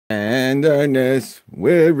Tenderness,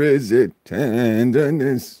 where is it?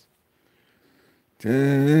 Tenderness,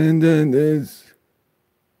 tenderness,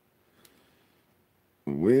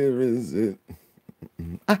 where is it?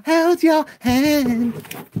 I held your hand.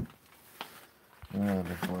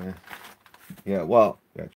 Yeah, well,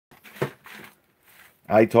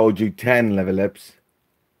 I told you 10 liver lips.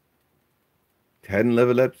 10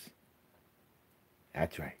 liver lips?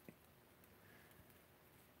 That's right.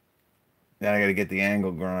 Then I gotta get the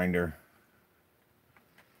angle grinder.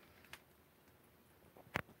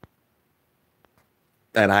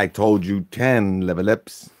 And I told you 10 liver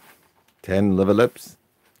lips. 10 liver lips?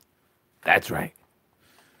 That's right.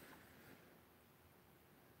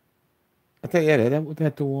 I tell you, yeah,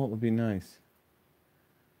 that DeWALT would be nice.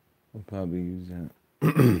 We'll probably use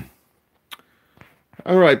that.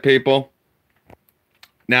 All right, people.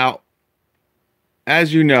 Now,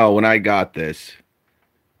 as you know, when I got this,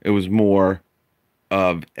 it was more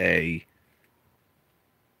of a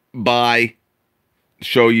buy,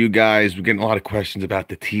 show you guys. We're getting a lot of questions about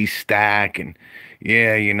the TSTAK and,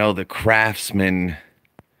 yeah, you know, the Craftsman,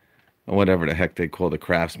 or whatever the heck they call the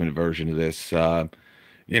Craftsman version of this.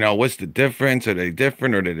 You know, what's the difference? Are they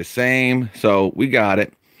different? Are they the same? So we got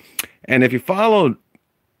it. And if you followed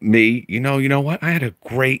me, you know what? I had a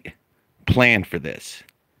great plan for this.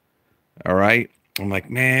 All right. I'm like,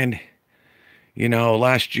 man, you know,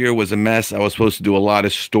 last year was a mess. I was supposed to do a lot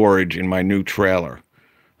of storage in my new trailer.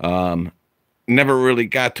 Never really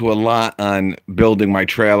got to a lot on building my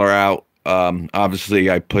trailer out. Obviously,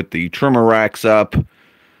 I put the trimmer racks up,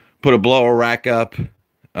 put a blower rack up,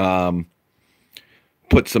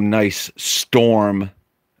 put some nice storm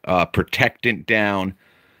protectant down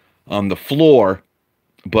on the floor.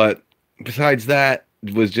 But besides that,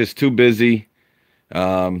 it was just too busy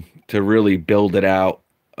to really build it out.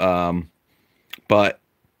 But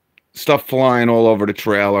stuff flying all over the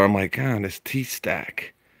trailer. I'm like, this TSTAK.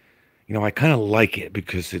 You know, I kind of like it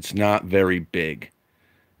because it's not very big.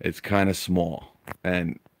 It's kind of small.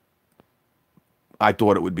 And I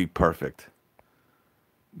thought it would be perfect.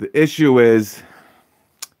 The issue is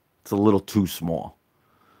it's a little too small.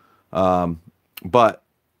 But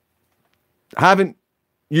I haven't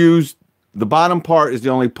used the bottom part is the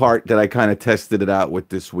only part that I kind of tested it out with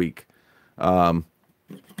this week.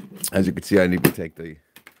 As you can see, I need to take the...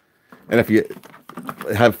 And if you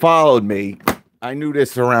have followed me, I knew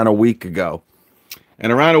this around a week ago.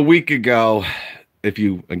 And around a week ago, if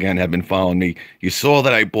you, again, have been following me, you saw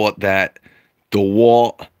that I bought that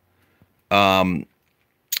DeWALT, the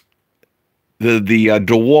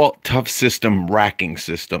DeWALT Tough System racking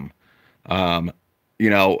system. You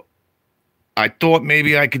know, I thought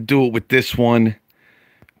maybe I could do it with this one,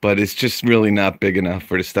 but it's just really not big enough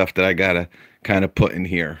for the stuff that I gotta kind of put in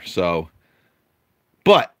here. So,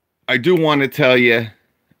 but I do want to tell you,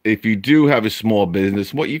 if you do have a small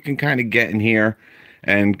business, what you can kind of get in here.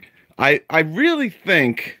 And I really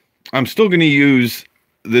think I'm still going to use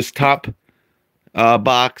this top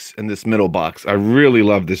box and this middle box. I really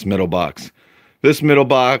love this middle box. This middle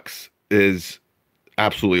box is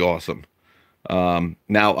absolutely awesome.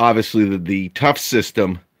 Now, obviously, the Tough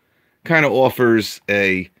System kind of offers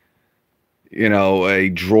a, you know, a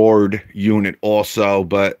drawered unit also,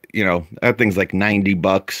 but, you know, that thing's like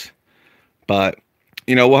 $90. But,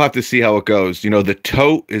 you know, we'll have to see how it goes. You know, the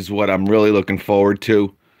tote is what I'm really looking forward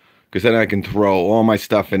to, because then I can throw all my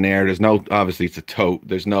stuff in there. There's no, obviously it's a tote.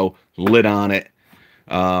 There's no lid on it.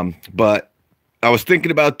 But I was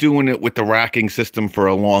thinking about doing it with the racking system for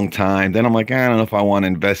a long time. Then I'm like, I don't know if I want to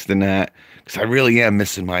invest in that, because I really am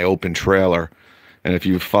missing my open trailer. And if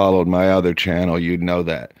you followed my other channel, you'd know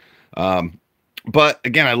that. But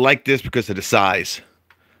again, I like this because of the size.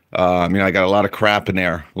 You know, I got a lot of crap in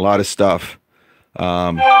there, a lot of stuff.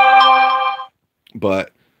 But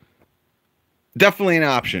definitely an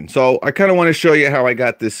option. So I kind of want to show you how I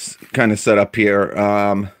got this kind of set up here.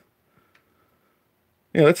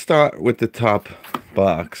 Yeah, let's start with the top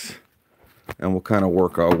box, and we'll kind of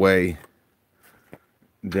work our way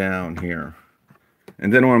down here.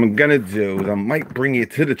 And then what I'm gonna do is I might bring you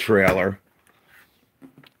to the trailer,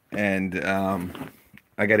 and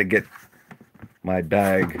I got to get my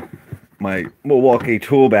bag, my Milwaukee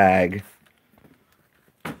tool bag,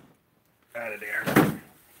 out of there.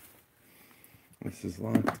 This is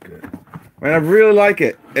locked good. I mean, I really like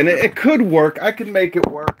it, and it could work. I could make it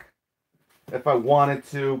work if I wanted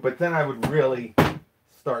to, but then I would really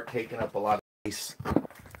start taking up a lot of space,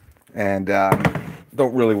 and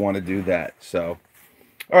don't really want to do that. So,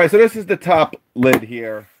 all right, so this is the top lid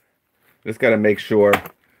here. Just got to make sure.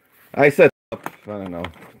 I set up, I don't know,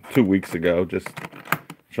 2 weeks ago, just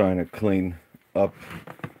trying to clean up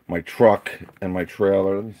my truck and my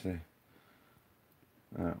trailer. Let me see.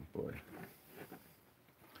 Oh boy.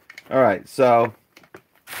 All right, so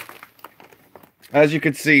as you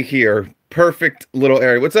can see here, perfect little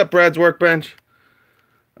area. What's up, Brad's Workbench?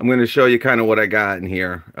 I'm going to show you kind of what I got in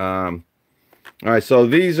here. All right, so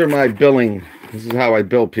these are my billing. This is how I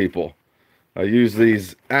bill people. I use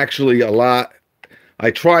these actually a lot.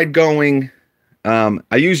 I tried going,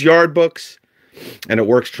 I use yard books, and it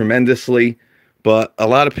works tremendously. But a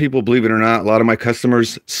lot of people, believe it or not, a lot of my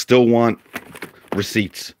customers still want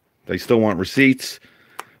receipts. They still want receipts.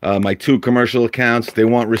 My 2 commercial accounts, they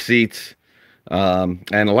want receipts.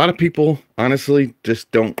 And a lot of people, honestly, just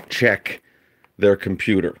don't check their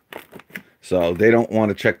computer. So they don't want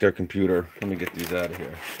to check their computer. Let me get these out of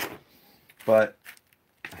here. But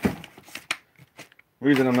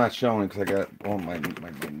reason I'm not showing, because I got all my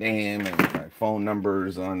name and my phone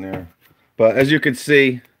numbers on there. But as you can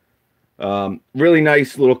see, really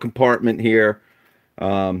nice little compartment here.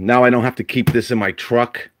 Now I don't have to keep this in my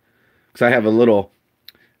truck, because I have a little,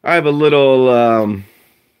 I don't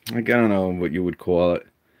know what you would call it.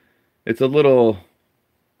 It's a little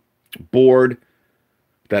board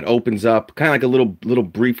that opens up, kind of like a little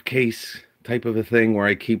briefcase type of a thing where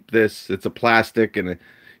I keep this. It's a plastic, and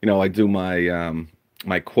you know, I do my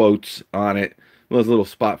my quotes on it. There's a little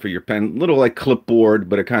spot for your pen, little like clipboard,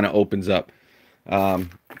 but it kind of opens up.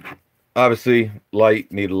 Obviously,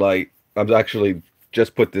 need a light. I've actually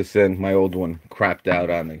just put this in. My old one crapped out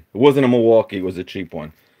on me. It wasn't a Milwaukee, it was a cheap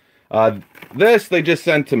one. This they just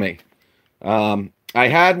sent to me. I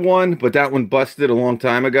had one, but that one busted a long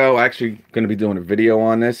time ago. I'm actually going to be doing a video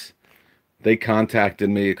on this. They contacted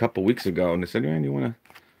me a couple weeks ago, and they said, man, you want to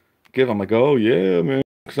give? I'm like, oh, yeah, man,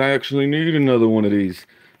 because I actually need another one of these.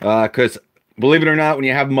 Because, believe it or not, when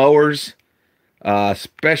you have mowers,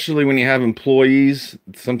 especially when you have employees,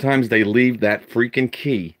 sometimes they leave that freaking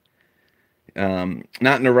key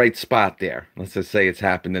not in the right spot there. Let's just say it's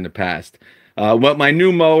happened in the past. But my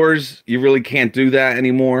new mowers, you really can't do that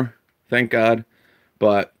anymore, thank God.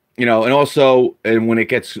 But, you know, and also, and when it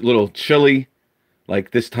gets a little chilly, like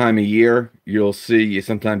this time of year, you'll see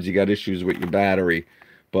sometimes you got issues with your battery.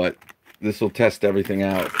 But this will test everything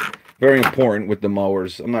out. Very important with the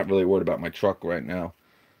mowers. I'm not really worried about my truck right now.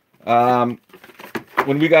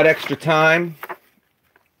 When we got extra time,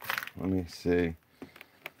 let me see.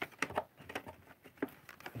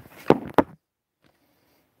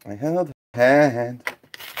 I held her hand.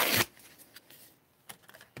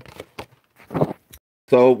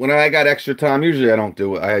 So when I got extra time, usually I don't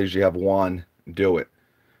do it. I usually have one do it.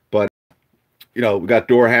 But, you know, we got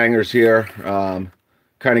door hangers here.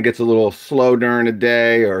 Kind of gets a little slow during the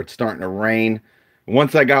day, or it's starting to rain.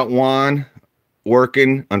 Once I got Juan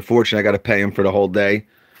working, unfortunately, I got to pay him for the whole day.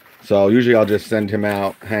 So usually I'll just send him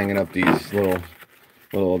out hanging up these little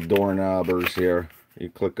doorknobbers here. You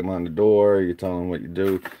click them on the door, you tell them what you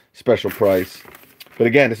do. Special price. But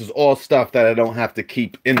again, this is all stuff that I don't have to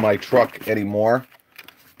keep in my truck anymore,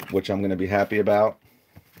 which I'm going to be happy about.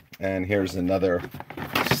 And here's another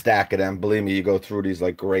stack of them. Believe me, you go through these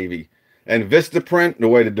like gravy. And Vistaprint, the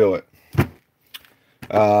way to do it.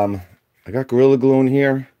 I got Gorilla Glue in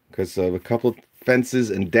here because of a couple fences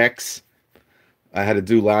and decks I had to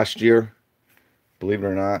do last year. Believe it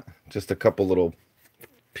or not, just a couple little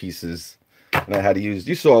pieces that I had to use.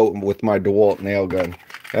 You saw it with my DeWALT nail gun.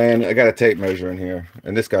 And I got a tape measure in here.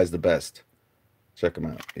 And this guy's the best. Check him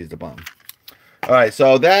out. He's the bomb. All right,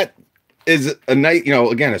 so that is a nice, you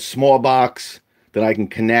know, again, a small box that I can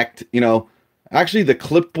connect. You know, actually the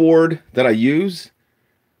clipboard that I use,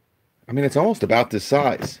 I mean, it's almost about this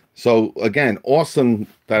size. So again, awesome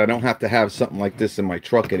that I don't have to have something like this in my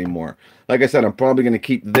truck anymore. Like I said, I'm probably going to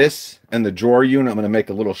keep this and the drawer unit. I'm going to make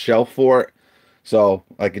a little shelf for it. So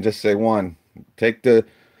I can just say, one, take the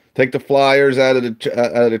flyers out of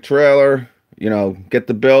the trailer, you know, get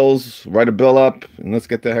the bills, write a bill up, and let's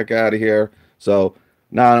get the heck out of here. So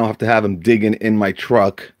now I don't have to have him digging in my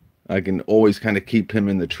truck. I can always kind of keep him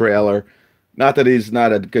in the trailer. Not that he's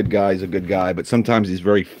not a good guy, he's a good guy, but sometimes he's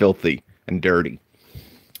very filthy and dirty.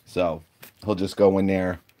 So he'll just go in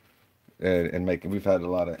there and make it. We've had a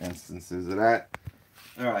lot of instances of that.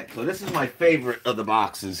 All right, so this is my favorite of the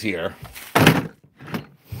boxes here.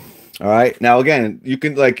 All right, now again, you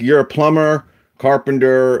can, like, you're a plumber,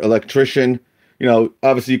 carpenter, electrician, you know,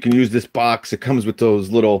 obviously you can use this box. It comes with those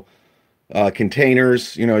little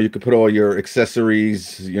containers. You know, you could put all your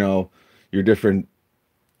accessories, you know, your different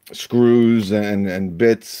screws and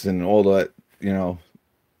bits and all that, you know.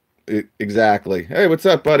 Exactly. Hey, what's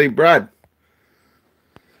up, buddy? Brad.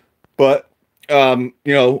 But you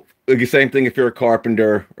know, like the same thing if you're a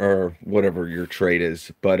carpenter or whatever your trade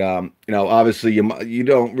is. But you know, obviously you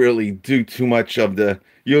don't really do too much of the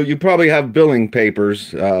you probably have billing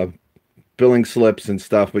papers, billing slips and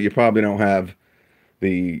stuff, but you probably don't have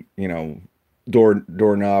the, you know,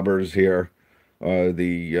 doorknobbers here,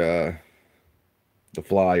 the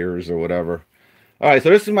flyers or whatever. All right, so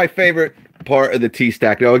this is my favorite part of the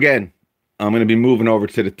TSTAK. Now again, I'm going to be moving over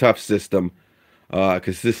to the tough system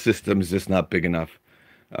because this system is just not big enough.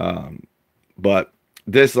 But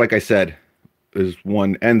this, like I said, is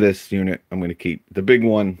one, and this unit I'm going to keep. The big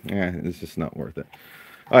one, it's just not worth it.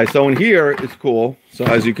 All right, so in here, it's cool. So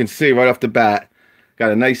as you can see right off the bat,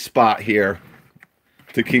 got a nice spot here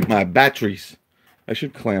to keep my batteries. I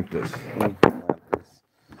should clamp this.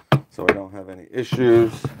 So I don't have any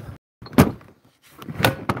issues.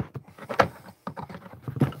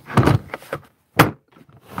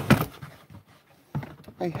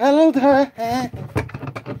 Hey, hello there.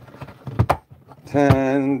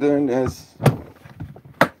 Tenderness.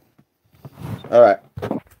 All right.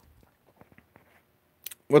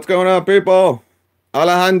 What's going on, people?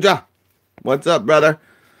 Alejandra. What's up, brother?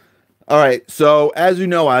 All right. So, as you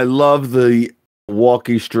know, I love the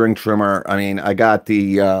Walkie string trimmer. I mean, I got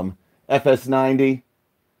the FS90.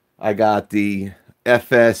 I got the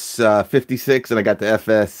FS56, and I got the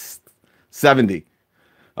FS70.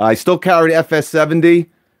 I still carry the FS70,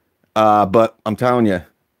 but I'm telling you,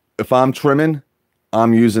 if I'm trimming,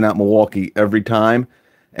 I'm using that Milwaukee every time.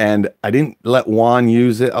 And I didn't let Juan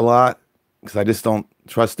use it a lot because I just don't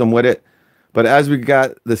trust him with it. But as we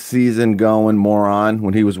got the season going more on,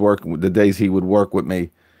 when he was working, the days he would work with me,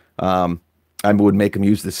 I would make him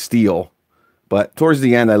use the steel. But towards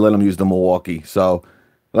the end, I let him use the Milwaukee. So,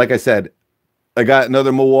 like I said, I got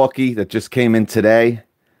another Milwaukee that just came in today.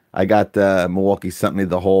 I got the Milwaukee sent me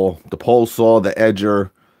the pole saw, the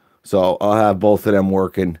edger. So I'll have both of them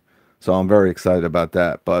working. So I'm very excited about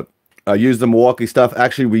that. But I use the Milwaukee stuff.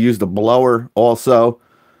 Actually, we use the blower also.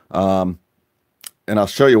 And I'll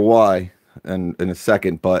show you why in a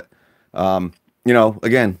second. But, you know,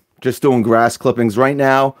 again, just doing grass clippings. Right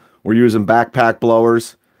now, we're using backpack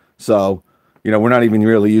blowers. So, you know, we're not even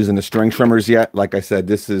really using the string trimmers yet. Like I said,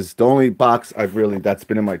 this is the only box that's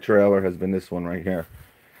been in my trailer has been this one right here.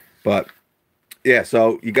 But yeah,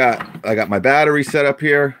 so I got my battery set up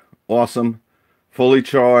here. Awesome. Fully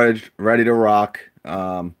charged, ready to rock.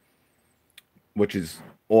 Which is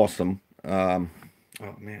awesome. Oh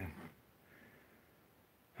man.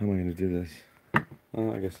 How am I gonna do this?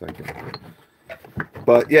 I guess I can.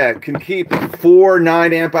 But yeah, it can keep 4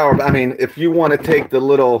 9-amp hour. I mean, if you want to take the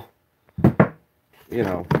little, you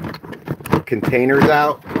know, containers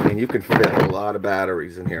out, and you can fit a lot of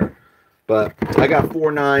batteries in here. But I got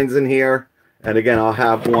 4 9s in here, and again, I'll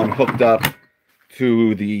have one hooked up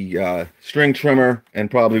to the string trimmer and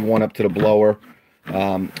probably one up to the blower.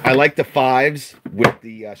 I like the 5s with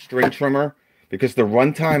the string trimmer because the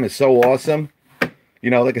runtime is so awesome. You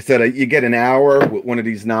know, like I said, you get an hour with one of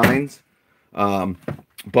these 9s,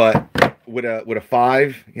 but with a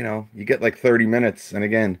 5, you know, you get like 30 minutes. And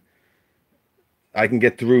again, I can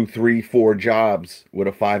get through 3-4 jobs with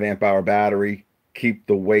a 5-amp hour battery. Keep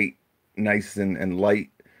the weight nice and light,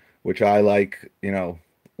 which I like. You know,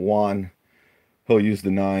 Juan, he'll use the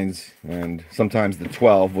 9s and sometimes the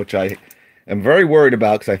 12, which I am very worried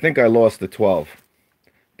about because I think I lost the 12,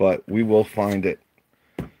 but we will find it,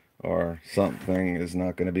 or something is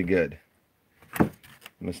not going to be good.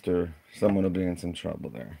 Someone will be in some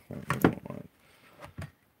trouble there.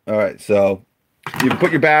 All right, so you can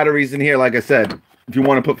put your batteries in here. Like I said, if you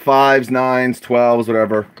want to put 5s, 9s, 12s,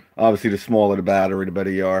 whatever, obviously the smaller the battery, the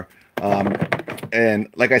better you are. And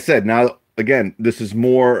like I said, now, again, this is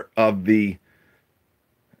more of the,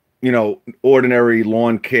 you know, ordinary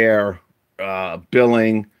lawn care,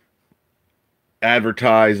 billing,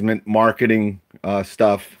 advertisement, marketing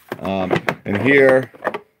stuff. And here,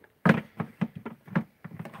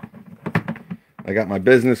 I got my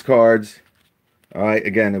business cards. All right,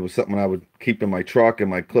 again, it was something I would keep in my truck, in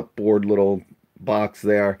my clipboard little box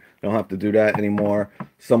there. Don't have to do that anymore.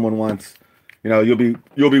 Someone wants, you know, you'll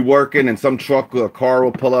be working and some truck or car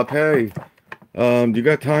will pull up. Hey, you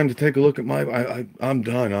got time to take a look at my? I'm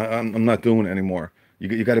done. I'm not doing it anymore.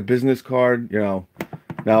 You got a business card? You know,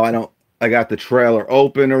 now I don't. I got the trailer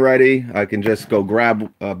open already. I can just go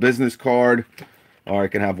grab a business card, or I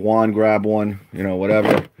can have Juan grab one. You know,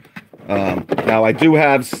 whatever. Now I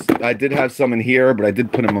did have some in here, but I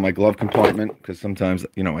did put them in my glove compartment because sometimes,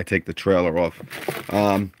 you know, I take the trailer off.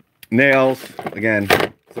 Nails, again,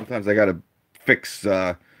 sometimes I gotta fix,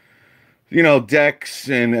 you know, decks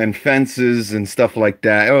and fences and stuff like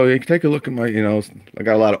that. Oh, you can take a look at my, you know, I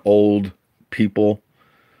got a lot of old people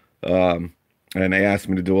And they asked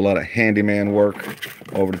me to do a lot of handyman work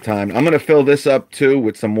over the time. I'm going to fill this up too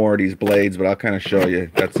with some more of these blades, but I'll kind of show you.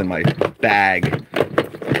 That's in my bag,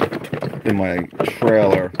 in my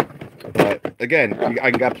trailer. But again,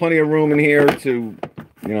 I got plenty of room in here to,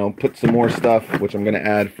 you know, put some more stuff, which I'm going to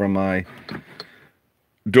add from my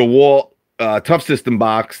DeWALT Tough System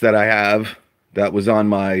box that I have that was on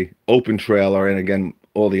my open trailer, and again,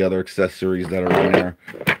 all the other accessories that are in there.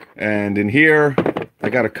 And in here, I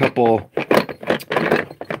got a couple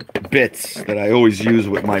bits that I always use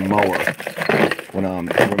with my mower when I'm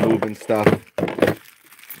removing stuff.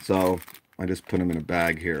 So I just put them in a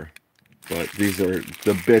bag here. But these are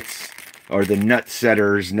the bits, or the nut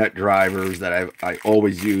setters, nut drivers that I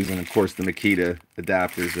always use, and of course the Makita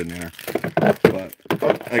adapters in there. But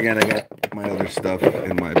again, I got my other stuff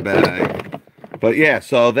in my bag. But yeah,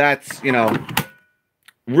 so that's, you know,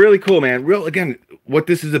 really cool, man. Again, what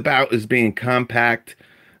this is about is being compact.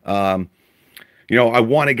 You know, I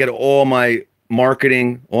want to get all my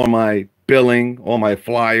marketing, all my billing, all my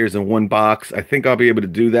flyers in one box. I think I'll be able to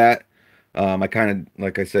do that. I kind of,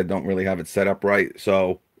 like I said, don't really have it set up right.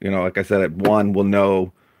 So, you know, like I said, one will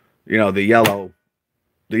know, you know, the yellow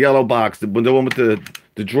box, the one with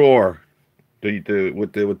the drawer, with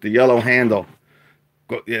the yellow handle.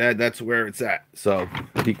 Yeah, that's where it's at. So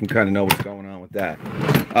he can kind of know what's going on with that.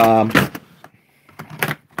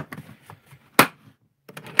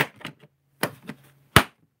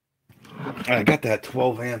 I got that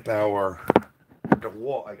 12 amp hour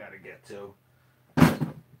DeWALT I got to get to.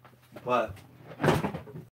 But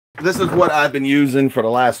this is what I've been using for the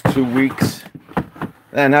last 2 weeks.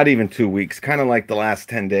 Not even 2 weeks, kind of like the last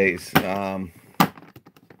 10 days. And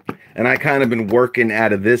I kind of been working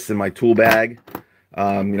out of this in my tool bag.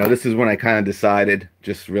 You know, this is when I kind of decided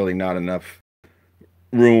just really not enough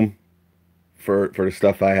room for the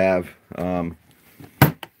stuff I have.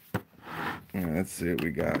 Let's see what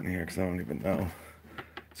we got in here, because I don't even know.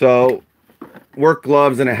 So, work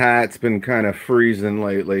gloves and a hat. It's been kind of freezing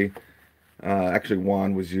lately. Actually,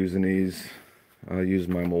 Juan was using these. I used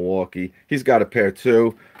my Milwaukee. He's got a pair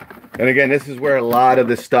too. And again, this is where a lot of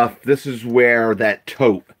this stuff, this is where that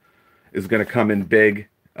tote is going to come in big.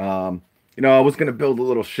 You know, I was going to build a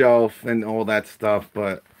little shelf and all that stuff,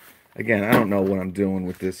 but again, I don't know what I'm doing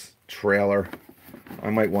with this trailer. I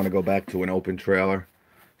might want to go back to an open trailer.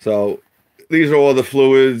 So, these are all the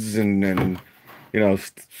fluids and you know,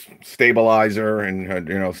 stabilizer and,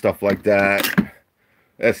 you know, stuff like that.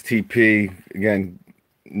 STP, again,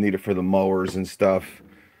 need it for the mowers and stuff.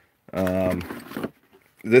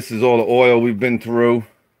 This is all the oil we've been through.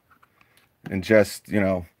 And just, you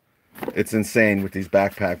know, it's insane with these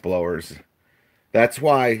backpack blowers. That's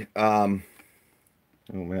why, oh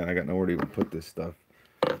man, I got nowhere to even put this stuff.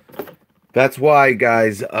 That's why,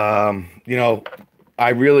 guys, you know, I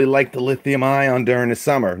really like the lithium ion during the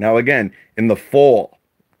summer. Now, again, in the fall,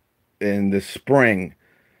 in the spring,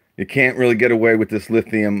 you can't really get away with this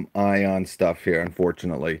lithium ion stuff here,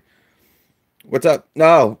 unfortunately. What's up?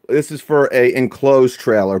 No, this is for a enclosed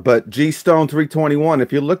trailer, but G-Stone 321,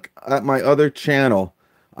 if you look at my other channel,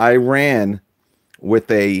 I ran with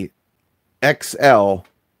a XL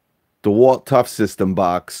DeWALT Tough System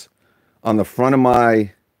box on the front of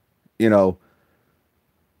my, you know,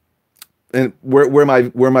 and where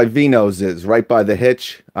my V-nose is, right by the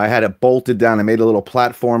hitch. I had it bolted down. I made a little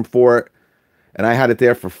platform for it, and I had it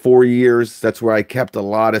there for 4 years. That's where I kept a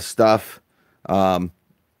lot of stuff. You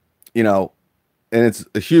know, and it's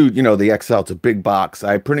a huge, you know, the XL, it's a big box.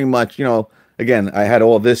 I pretty much, you know, again, I had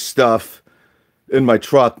all this stuff in my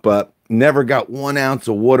truck, but never got 1 ounce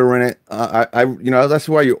of water in it. You know, that's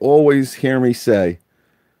why you always hear me say,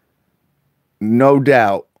 no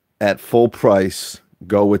doubt, at full price,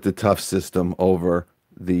 go with the Tough System over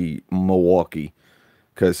the Milwaukee.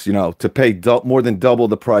 Because, you know, to pay more than double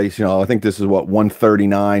the price, you know, I think this is what,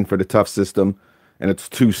 $139 for the Tough System, and it's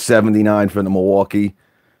 $279 for the Milwaukee.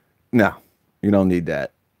 No, you don't need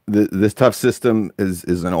that. This Tough System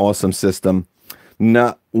is an awesome system.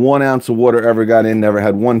 Not 1 ounce of water ever got in. Never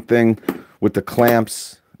had one thing with the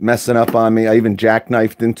clamps messing up on me. I even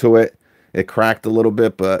jackknifed into it. It cracked a little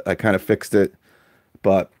bit, but I kind of fixed it.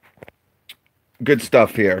 But good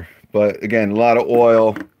stuff here. But again, a lot of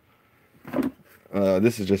oil.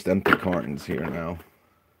 This is just empty cartons here now.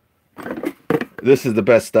 This is the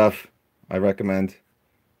best stuff I recommend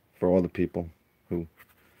for all the people who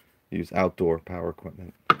use outdoor power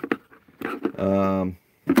equipment.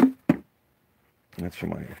 That's for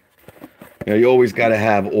my, you know, you always got to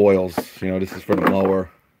have oils. You know, this is for the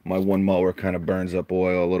mower. My one mower kind of burns up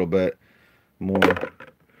oil a little bit more.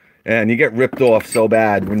 And you get ripped off so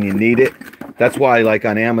bad when you need it That's why, like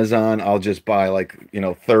on Amazon, I'll just buy like,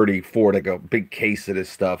 30, 40, like a big case of this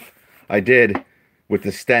stuff. I did with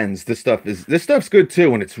the Stens. This stuff's good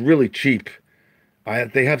too, and it's really cheap.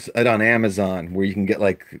 They have it on Amazon where you can get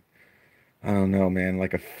like, I don't know, man,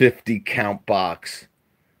 like a 50 count box.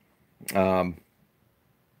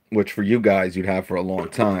 Which for you guys you'd have for a long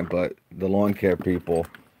time, but the lawn care people,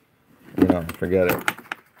 forget it.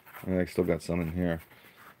 I still got some in here.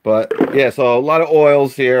 But yeah, so a lot of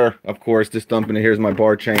oils here. Of course, just dumping it. Here's my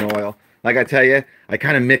bar chain oil. Like I tell you, I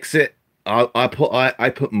kind of mix it. I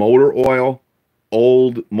put motor oil,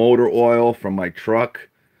 old motor oil from my truck.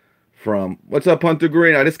 What's up, Hunter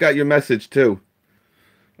Green? I just got your message too.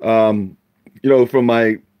 From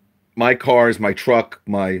my cars, my truck,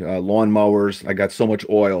 my lawn mowers. I got so much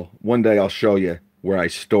oil. One day I'll show you where I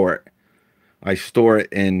store it. I store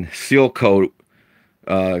it in seal coat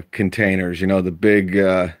containers, the big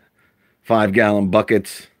 5-gallon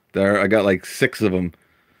buckets there. I got like 6 of them.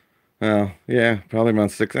 Yeah, probably around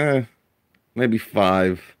 6, maybe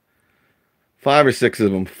 5 or 6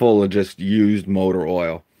 of them full of just used motor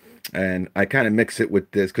oil. And I kind of mix it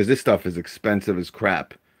with this because this stuff is expensive as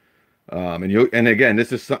crap. And again,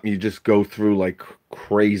 this is something you just go through like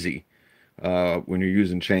crazy when you're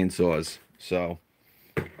using chainsaws. So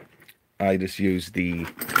I just use the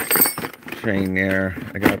train there.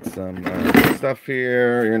 I got some stuff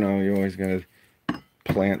here. You always gotta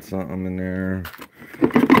plant something in there.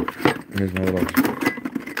 Here's my little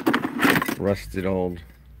rusted old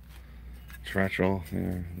trachel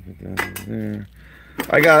there. Put that there.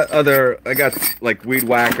 I got like weed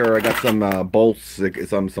whacker. I got some bolts.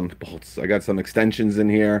 Some bolts. I got some extensions in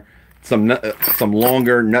here. Some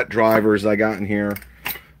longer nut drivers I got in here.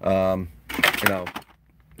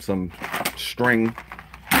 Some string.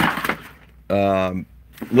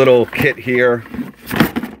 Little kit here.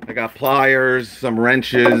 I got pliers, some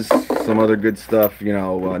wrenches, some other good stuff.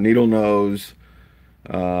 Needle nose,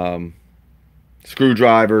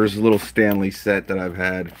 screwdrivers, a little Stanley set that I've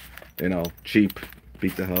had. Cheap.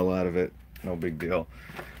 Beat the hell out of it. No big deal.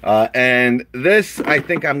 And this, I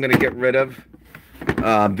think I'm going to get rid of.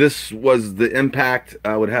 This was the impact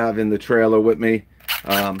I would have in the trailer with me.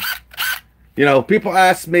 People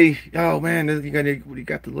ask me, oh man, you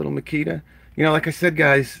got the little Makita? Like I said,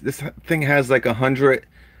 guys, this thing has like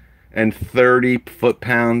 130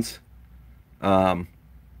 foot-pounds. I'm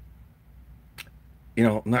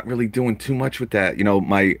not really doing too much with that.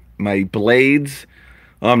 My blades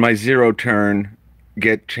on my zero turn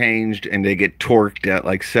get changed and they get torqued at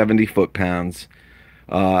like 70 foot-pounds.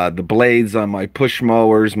 The blades on my push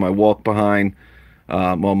mowers, my walk behind,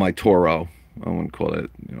 my Toro, I wouldn't call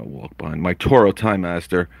it, walk behind, my Toro Time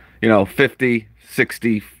Master, 50,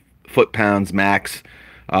 60 foot-pounds max.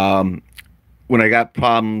 When I got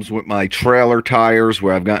problems with my trailer tires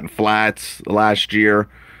where I've gotten flats last year,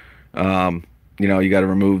 you got to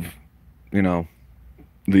remove, the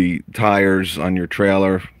tires on your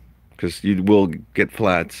trailer because you will get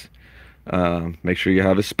flats. Make sure you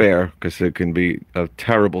have a spare because it can be a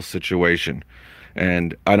terrible situation.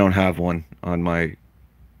 And I don't have one on my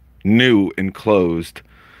new enclosed,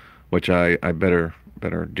 which I better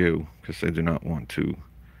do because I do not want to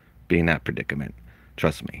be in that predicament.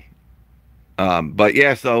 Trust me. But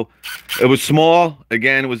yeah, so it was small.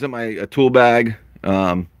 Again, it was in my tool bag.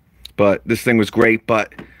 But this thing was great,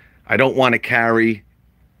 but I don't want to carry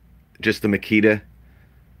just the Makita.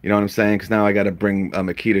 You know what I'm saying? Because now I got to bring a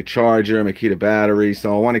Makita charger, a Makita battery.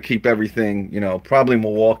 So I want to keep everything, probably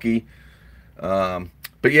Milwaukee. But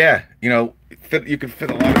yeah, you can fit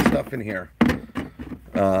a lot of stuff in here.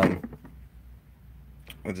 I'll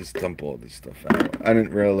just dump all this stuff out. I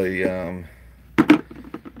didn't really, I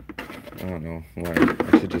don't know why.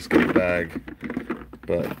 I should just get a bag.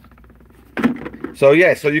 But, so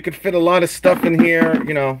yeah, so you can fit a lot of stuff in here,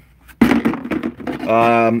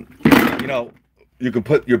 you can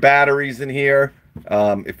put your batteries in here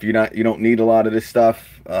if you don't need a lot of this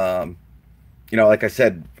stuff. Like I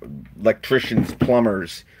said, electricians,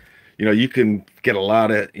 plumbers, you can get a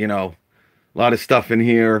lot of stuff in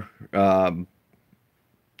here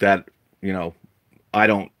that you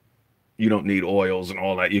don't need oils and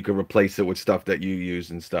all that. You can replace it with stuff that you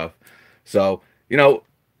use and stuff. So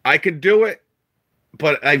I could do it,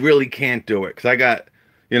 but I really can't do it because I got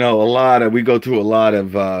we go through a lot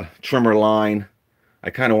of trimmer line. I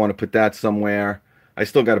kind of want to put that somewhere. I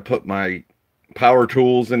still got to put my power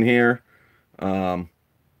tools in here. I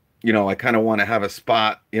kind of want to have a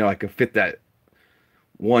spot, I can fit that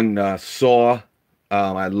one saw.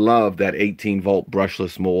 I love that 18-volt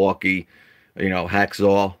brushless Milwaukee,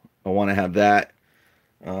 hacksaw. I want to have that.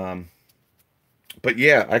 But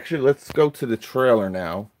yeah, actually, let's go to the trailer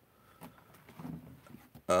now.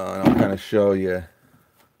 And I'll kind of show you.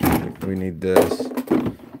 We need this.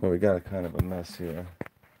 Well, we got a kind of a mess here.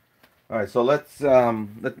 All right, so let's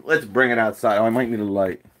bring it outside. Oh, I might need a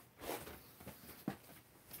light.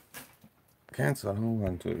 Cancel. Hold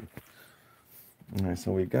on to. All right,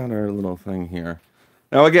 so we got our little thing here.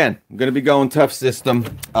 Now again, I'm gonna be going tough system.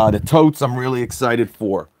 The totes I'm really excited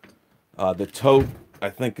for. The tote I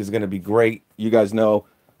think is gonna be great. You guys know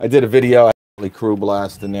I did a video actually crew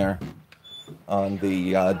blast in there on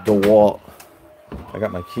the DeWALT. I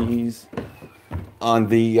got my keys on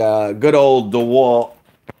the good old DeWALT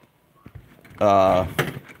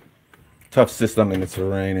tough system, and it's a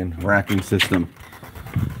rain and racking system.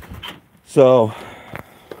 So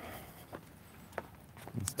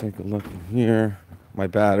let's take a look in here. My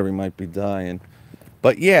battery might be dying,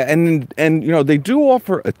 but yeah, and you know they do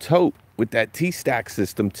offer a tote with that TSTAK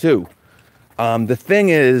system too. The thing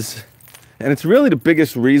is, and it's really the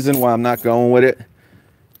biggest reason why I'm not going with it,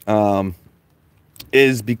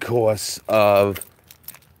 is because of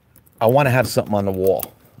I want to have something on the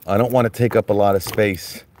wall. I don't want to take up a lot of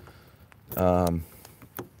space. That's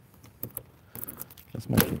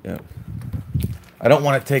my yeah. I don't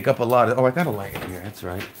want to take up a lot of. Oh, I got a light in here. That's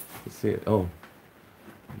right. Let's see it. Oh,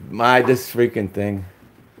 this freaking thing.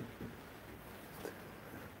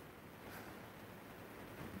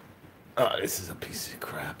 Oh, this is a piece of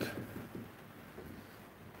crap.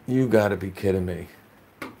 You gotta be kidding me.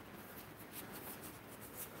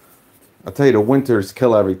 I'll tell you, the winters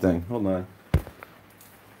kill everything. Hold on.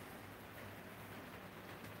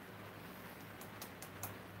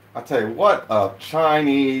 I'll tell you what, a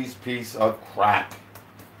Chinese piece of crap.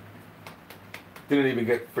 Didn't even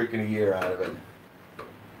get freaking a year out of it.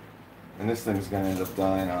 And this thing's gonna end up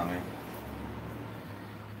dying on me.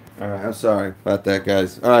 Alright, I'm sorry about that,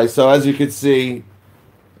 guys. Alright, so as you can see,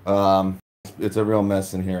 it's a real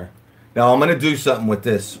mess in here. Now I'm gonna do something with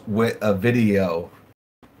this, with a video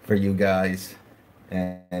for you guys.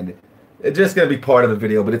 And it's just gonna be part of the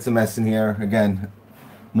video, but it's a mess in here. Again,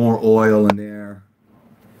 more oil in there.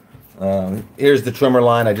 Here's the trimmer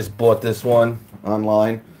line. I just bought this one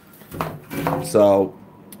online. So,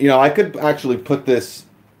 you know, I could actually put this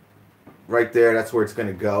right there. That's where it's going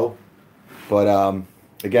to go. But,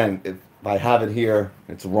 again, if I have it here,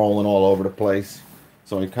 it's rolling all over the place.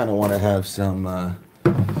 So I kind of want to have some,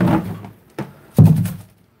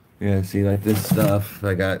 yeah, see, like this stuff.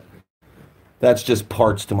 I got, that's just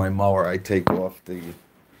parts to my mower. I take off the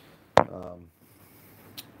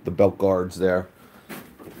belt guards there.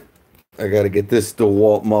 I gotta get this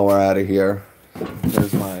DeWALT mower out of here.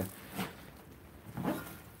 There's my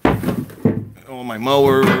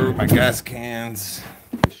mower, my gas cans.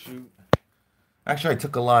 Shoot. Actually, I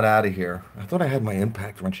took a lot out of here. I thought I had my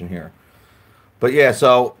impact wrench in here. But yeah,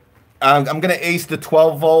 so I'm gonna ace the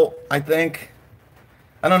 12 volt, I think.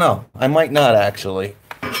 I don't know. I might not actually.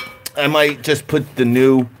 I might just put the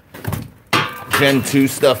new Gen 2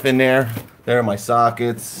 stuff in there. There are my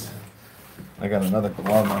sockets. I got another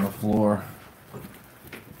glove on the floor.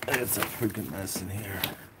 It's a freaking mess in here.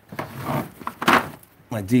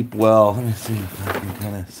 My deep well. Let me see if I can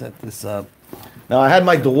kind of set this up. Now, I had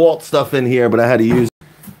my DeWALT stuff in here, but I had to use.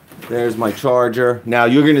 There's my charger. Now,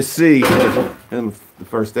 you're going to see in the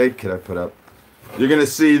first aid kit I put up. You're going to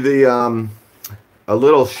see the a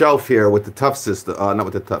little shelf here with the tough system. Not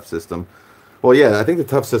with the tough system. Well, yeah, I think the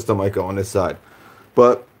tough system might go on this side.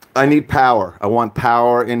 But I need power. I want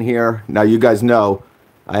power in here. Now, you guys know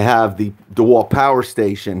I have the DeWALT power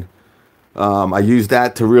station. I use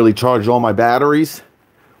that to really charge all my batteries.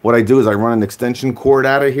 What I do is I run an extension cord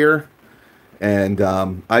out of here. And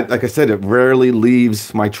like I said, it rarely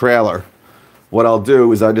leaves my trailer. What I'll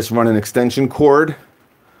do is I just run an extension cord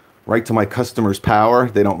right to my customer's power.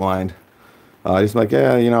 They don't mind. He's like,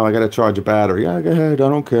 yeah, you know, I got to charge a battery. Yeah, go ahead. I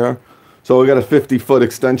don't care. So we got a 50-foot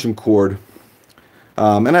extension cord.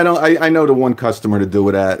 And I know the one customer to do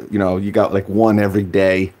it at. You know, you got like one every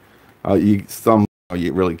day. You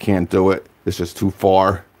really can't do it. It's just too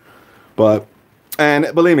far.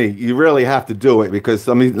 And believe me, you really have to do it because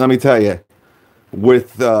let me tell you,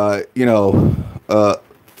 with you know 4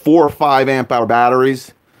 or 5 amp hour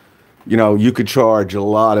batteries, you know you could charge a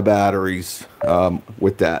lot of batteries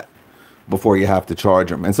with that before you have to charge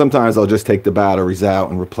them. And sometimes I'll just take the batteries out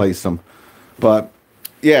and replace them. But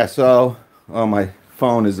yeah, so my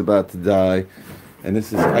phone is about to die, and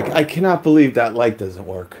this is I cannot believe that light doesn't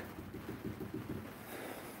work.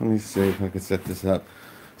 Let me see if I can set this up.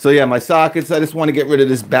 So yeah, my sockets, I just want to get rid of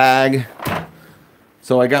this bag.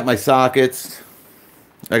 So I got my sockets.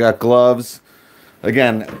 I got gloves.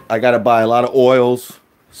 Again, I got to buy a lot of oils.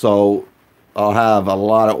 So I'll have a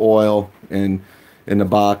lot of oil in the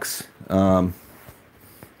box.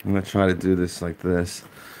 I'm gonna try to do this like this.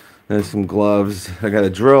 There's some gloves. I got a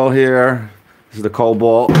drill here. This is the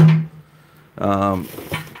Cobalt. Um,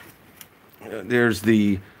 there's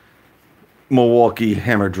the Milwaukee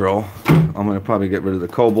hammer drill. I'm gonna probably get rid of the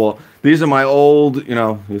Cobalt. These are my old, you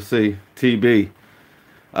know, you'll see TB.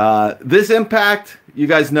 This impact, you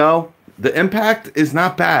guys know, the impact is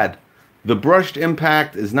not bad. The brushed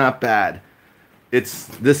impact is not bad.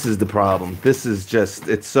 This is the problem. This is just,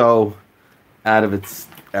 it's so out of its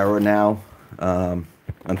era now,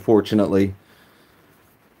 unfortunately.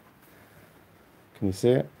 Can you see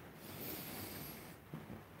it?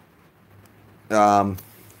 I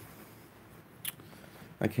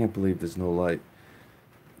can't believe there's no light.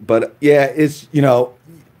 But yeah, it's, you know,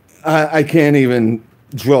 I can't even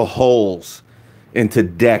drill holes into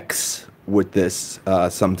decks with this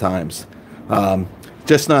sometimes.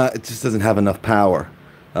 Just not, it just doesn't have enough power.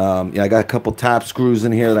 Yeah, I got a couple tap screws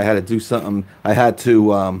in here that I had to do something. I had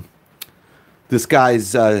to, this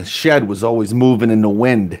guy's shed was always moving in the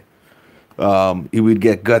wind. He would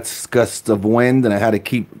get gusts of wind, and I had to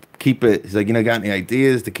keep it. He's like, you know, got any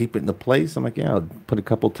ideas to keep it into place? I'm like, yeah, I'll put a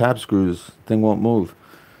couple tap screws. Thing won't move.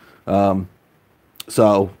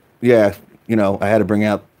 So yeah, you know, I had to bring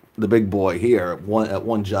out the big boy here at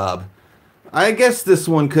one job. I guess this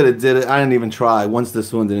one could have did it. I didn't even try. Once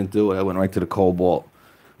this one didn't do it, I went right to the Cobalt.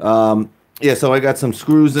 Yeah, so I got some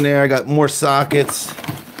screws in there. I got more sockets.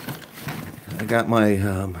 I got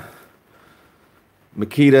my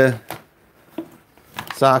Makita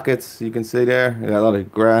sockets. You can see there. I got a lot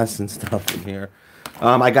of grass and stuff in here.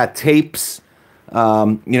 I got tapes.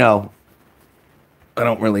 You know, I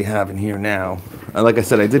don't really have in here now. Like I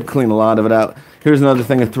said, I did clean a lot of it out. Here's another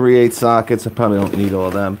thing of 3/8 sockets. I probably don't need all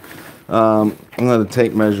of them. Another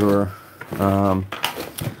tape measure.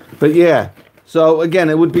 But yeah, so again,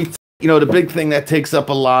 it would be, you know, the big thing that takes up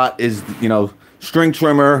a lot is, you know, string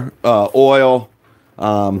trimmer, oil.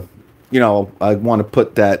 You know, I want to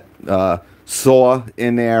put that saw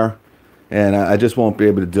in there, and I just won't be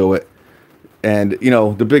able to do it. And, you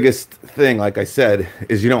know, the biggest thing, like I said,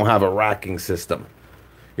 is you don't have a racking system,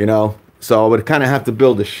 you know? So I would kind of have to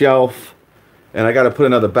build a shelf, and I got to put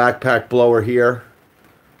another backpack blower here.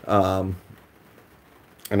 And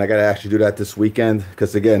I got to actually do that this weekend,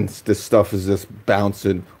 because, again, this stuff is just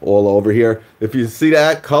bouncing all over here. If you see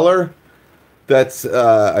that color, that's,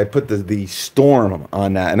 I put the Storm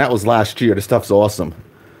on that, and that was last year. This stuff's awesome.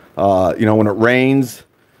 You know, when it rains,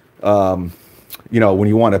 you know, when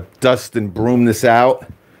you want to dust and broom this out,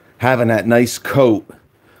 having that nice coat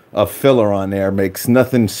of filler on there makes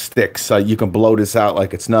nothing stick. So you can blow this out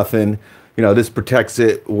like it's nothing. You know, this protects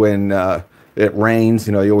it when it rains.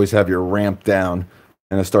 You know, you always have your ramp down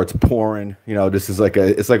and it starts pouring. You know, this is like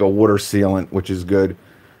it's like a water sealant, which is good.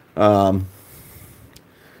 Yeah,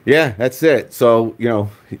 that's it. So, you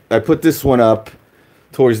know, I put this one up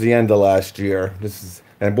towards the end of last year.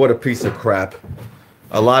 And what a piece of crap.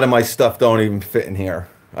 A lot of my stuff don't even fit in here.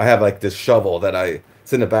 I have like this shovel that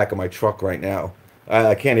it's in the back of my truck right now.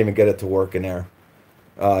 I can't even get it to work in there.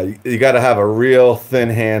 You got to have a real thin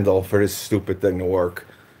handle for this stupid thing to work.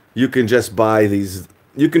 You can just buy these.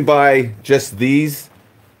 You can buy just these,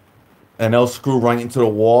 and they'll screw right into the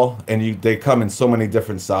wall. And they come in so many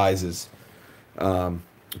different sizes.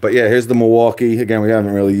 But yeah, here's the Milwaukee. Again, we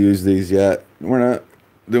haven't really used these yet. We're not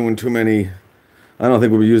doing too many. I don't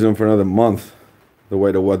think we'll be using them for another month, the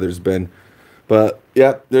way the weather's been. But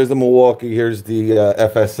yeah, there's the Milwaukee. Here's the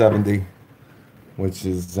FS70, which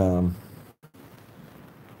is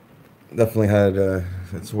definitely had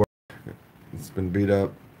its work. It's been beat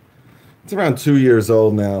up. It's around 2 years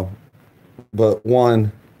old now, but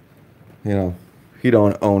one, you know, he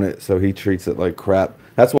don't own it, so he treats it like crap.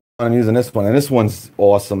 That's why I'm using this one, and this one's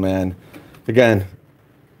awesome, man. Again,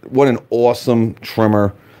 what an awesome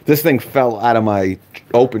trimmer. This thing fell out of my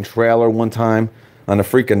open trailer one time on a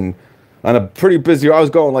pretty busy, I was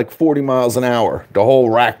going like 40 miles an hour. The whole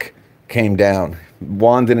rack came down.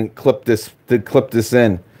 Juan did clip this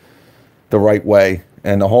in the right way.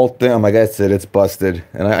 And the whole thing, I'm like, that's it, it's busted.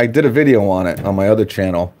 And I did a video on it on my other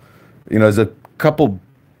channel. You know, there's a couple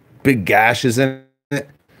big gashes in it.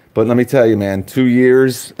 But let me tell you, man, 2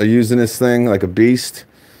 years of using this thing like a beast,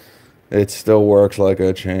 it still works like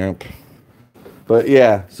a champ. But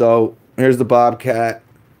yeah, so here's the Bobcat.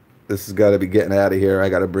 This has got to be getting out of here. I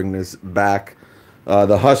got to bring this back.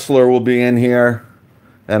 The Hustler will be in here.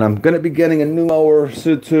 And I'm going to be getting a new mower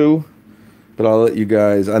too. But I'll let you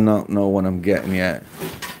guys, I don't know what I'm getting yet.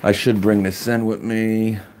 I should bring this in with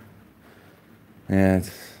me.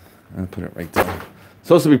 And I'll put it right there. It's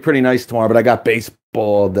supposed to be pretty nice tomorrow, but I got baseball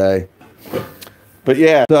all day. But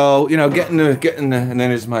yeah, so, you know, getting the, and then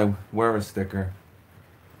there's my wearer sticker.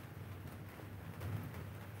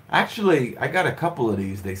 Actually, I got a couple of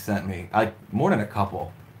these they sent me. More than a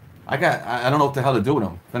couple. I don't know what the hell to do with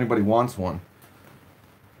them. If anybody wants one,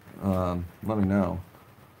 let me know.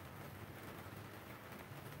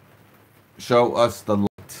 Show us the light.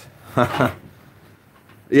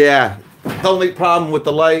 Yeah, the only problem with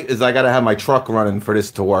the light is I gotta have my truck running for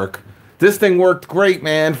this to work. This thing worked great,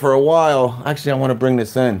 man, for a while. Actually, I want to bring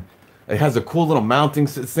this in. It has a cool little mounting.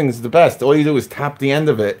 This thing is the best. All you do is tap the end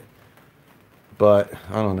of it. But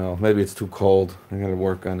I don't know. Maybe it's too cold. I gotta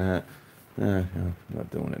work on that. Yeah, I'm not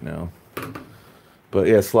doing it now. But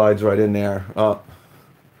yeah, slides right in there. But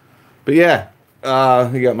yeah,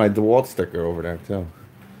 you got my DeWALT sticker over there too.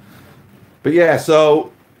 But yeah,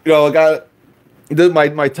 so I got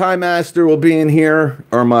my Time Master will be in here,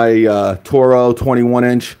 or my Toro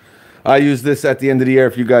 21-inch. I use this at the end of the year.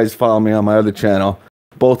 If you guys follow me on my other channel,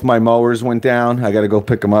 both my mowers went down. I got to go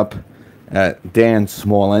pick them up at Dan's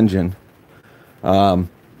Small Engine.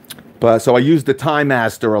 But so I used the Time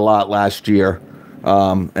Master a lot last year,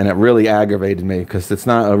 and it really aggravated me because it's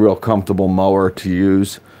not a real comfortable mower to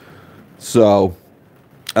use. So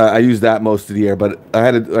I used that most of the year, but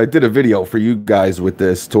I did a video for you guys with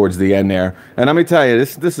this towards the end there, and let me tell you,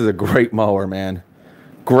 this is a great mower, man.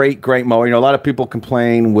 Great mower. A lot of people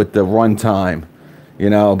complain with the runtime,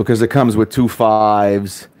 because it comes with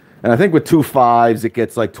 2.5s, and I think with 2.5s it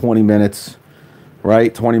gets like 20 minutes,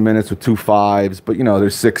 right? 20 minutes with 2.5s, but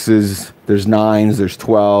there's 6s, there's 9s, there's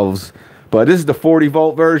 12s, but this is the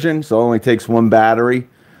 40-volt version, so it only takes one battery.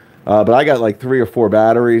 But I got like 3 or 4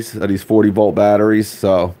 batteries of these 40-volt batteries,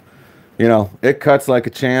 so it cuts like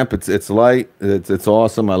a champ. It's light. It's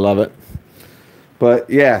awesome. I love it. But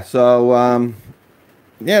yeah, so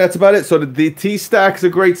yeah, that's about it. So the TSTAK's a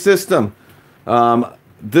great system.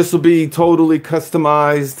 This will be totally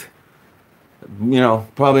customized.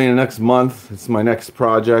 Probably in the next month. It's my next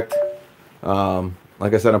project.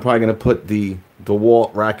 Like I said, I'm probably gonna put the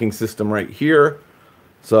DeWALT racking system right here.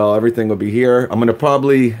 So everything will be here. I'm going to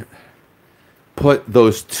probably put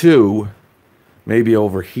those two maybe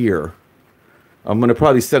over here. I'm going to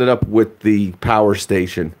probably set it up with the power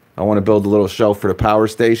station. I want to build a little shelf for the power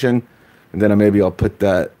station. And then maybe I'll put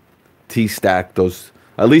that TSTAK,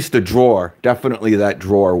 at least the drawer. Definitely that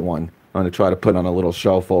drawer one. I'm going to try to put on a little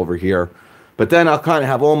shelf over here. But then I'll kind of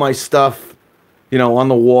have all my stuff, on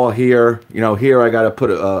the wall here. Here I got to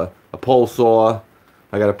put a pole saw.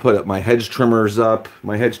 I got to put my hedge trimmers up.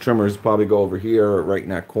 My hedge trimmers probably go over here, right in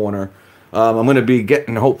that corner. I'm going to be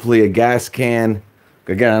getting, hopefully, a gas can.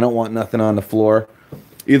 Again, I don't want nothing on the floor.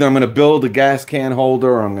 Either I'm going to build a gas can holder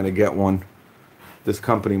or I'm going to get one. This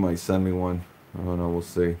company might send me one. I don't know. We'll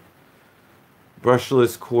see.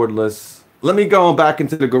 Brushless, cordless. Let me go back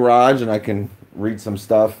into the garage and I can read some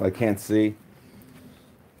stuff I can't see.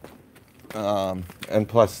 And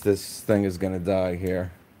plus, this thing is going to die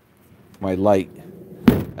here. My light.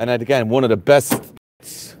 And again, one of the best,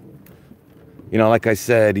 like I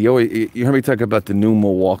said, you heard me talk about the new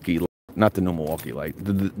Milwaukee, not the new Milwaukee light,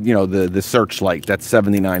 the Searchlight. That's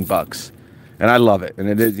 $79, and I love it. And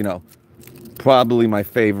it is, probably my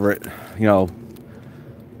favorite,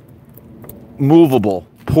 movable,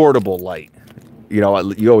 portable light. You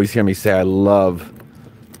always hear me say I love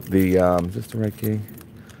the, is this the right key?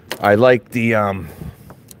 I like the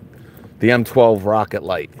M12 rocket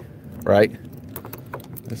light, right?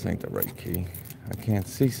 This ain't the right key. I can't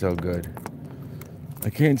see so good. I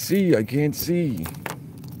can't see.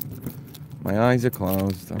 My eyes are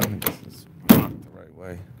closed. I don't think this is the right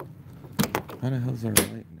way. How the hell's our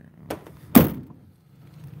light in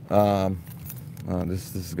there? Oh,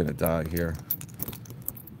 this is gonna die here.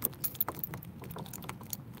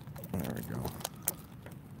 There we go.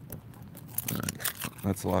 Alright,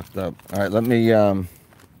 that's locked up. Alright, let me I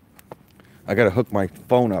gotta hook my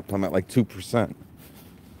phone up. I'm at like 2%.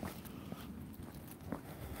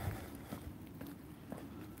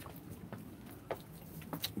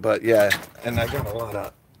 But yeah, and I got a lot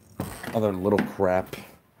of other little crap.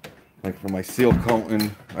 Like for my seal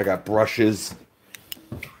coating, I got brushes.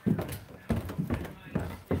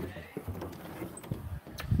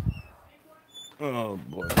 Oh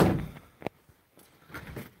boy.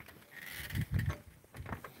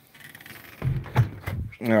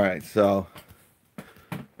 Alright, so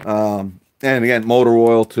and again, motor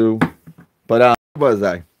oil too. But what was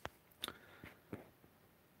I?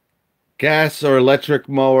 Gas or electric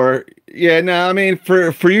mower? Yeah, no, I mean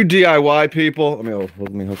for you DIY people,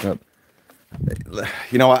 let me hook up.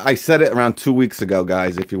 I said it around 2 weeks ago,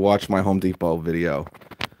 guys. If you watch my Home Depot video,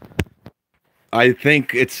 I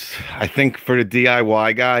think for the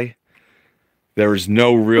DIY guy, there is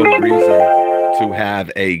no real reason to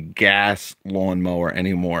have a gas lawnmower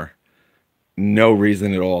anymore. No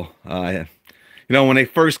reason at all. When they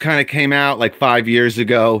first kind of came out like 5 years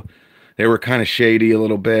ago, they were kind of shady a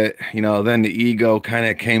little bit. Then the Ego kind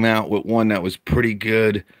of came out with one that was pretty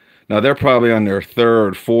good. Now they're probably on their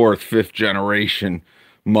third, fourth, fifth generation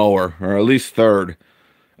mower, or at least third.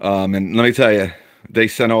 And let me tell you, they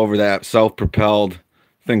sent over that self-propelled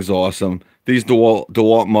thing's awesome. These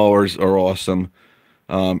DeWALT mowers are awesome.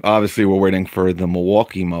 Obviously, we're waiting for the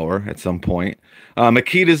Milwaukee mower at some point.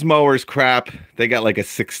 Makita's mower is crap. They got like a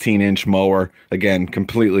 16-inch mower. Again,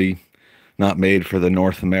 completely not made for the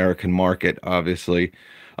North American market, obviously.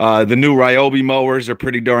 The new Ryobi mowers are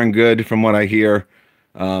pretty darn good from what I hear.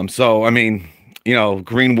 So, I mean,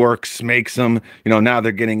 Greenworks makes them. Now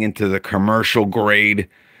they're getting into the commercial grade.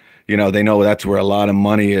 They know that's where a lot of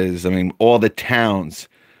money is. I mean, all the towns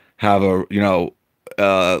have a,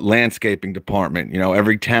 landscaping department.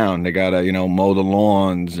 Every town, they gotta, mow the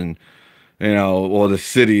lawns, and, all the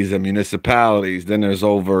cities and municipalities. Then there's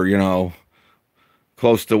over,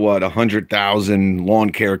 close to 100,000 lawn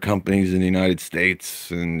care companies in the United States.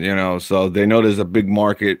 And, so they know there's a big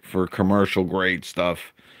market for commercial grade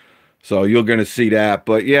stuff. So you're going to see that.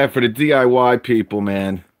 But yeah, for the DIY people,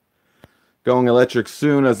 man, going electric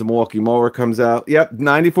soon as the Milwaukee mower comes out. Yep,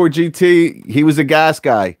 94 GT. He was a gas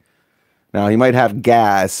guy. Now, he might have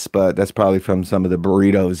gas, but that's probably from some of the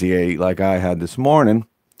burritos he ate like I had this morning.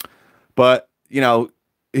 But,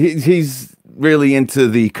 he's really into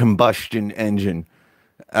the combustion engine,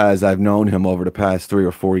 as I've known him over the past 3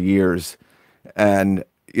 or 4 years. And,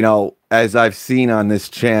 as I've seen on this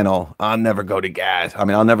channel, I'll never go to gas. I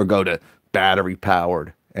mean, I'll never go to battery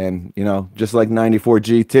powered. And, just like 94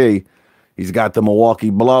 GT, he's got the Milwaukee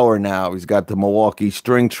blower now. He's got the Milwaukee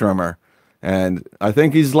string trimmer. And I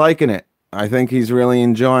think he's liking it. I think he's really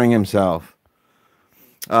enjoying himself.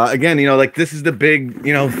 Again, like this is the big,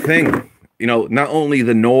 thing. Not only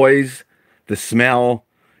the noise, the smell,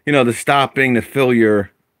 the stopping to fill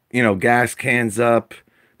your, gas cans up.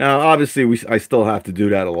 Now, obviously, I still have to do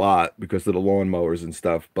that a lot because of the lawnmowers and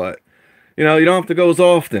stuff. But, you don't have to go as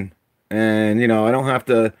often. And, I don't have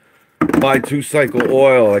to buy 2-cycle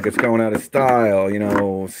oil like it's going out of style.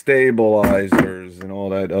 Stabilizers and all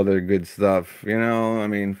that other good stuff. I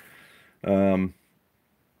mean,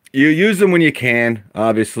 you use them when you can,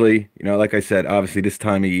 obviously. Like I said, obviously this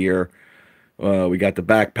time of year, we got the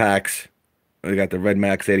backpacks. We got the Red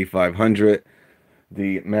Max 8500,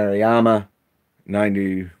 the Mariyama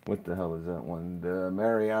 90. What the hell is that one? The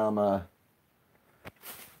Mariyama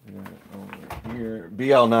here,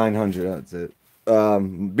 BL 900. That's it.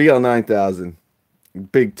 BL 9000.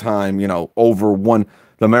 Big time. Over one.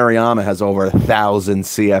 The Mariyama has over 1,000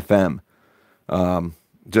 CFM.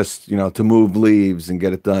 Just, to move leaves and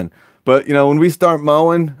get it done. But, when we start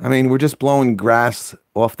mowing, I mean, we're just blowing grass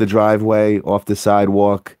off the driveway, off the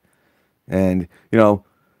sidewalk. And,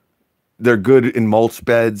 they're good in mulch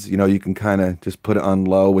beds. You can kind of just put it on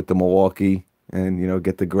low with the Milwaukee and,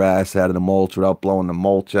 get the grass out of the mulch without blowing the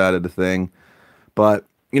mulch out of the thing. But,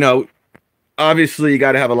 obviously you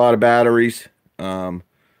got to have a lot of batteries. But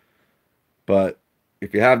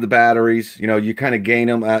if you have the batteries, you kind of gain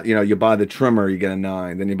them at, you buy the trimmer, you get a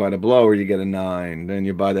 9. Then you buy the blower, you get a 9. Then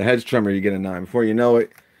you buy the hedge trimmer, you get a 9. Before you know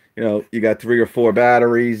it, you got 3 or 4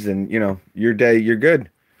 batteries, and, your day, you're good.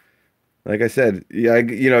 Like I said, yeah,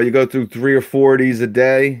 you go through 3 or 4 of these a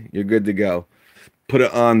day, you're good to go. Put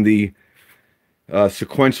it on the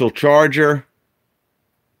sequential charger.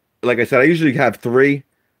 Like I said, I usually have 3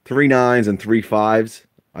 9s and 3 5s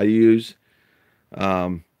I use.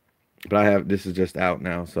 But this is just out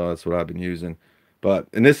now, so that's what I've been using.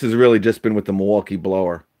 And this has really just been with the Milwaukee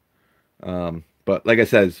blower. But like I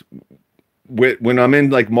said, when I'm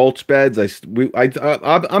in like mulch beds,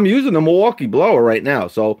 I'm using the Milwaukee blower right now.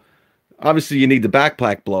 So obviously you need the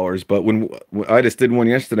backpack blowers, but when I just did one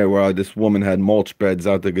yesterday where this woman had mulch beds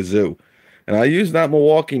out the gazoo, and I used that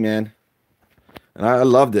Milwaukee, man, and I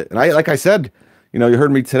loved it. And like I said, you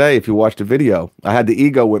heard me today if you watched the video. I had the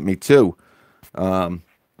Ego with me too.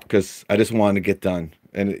 Because I just wanted to get done.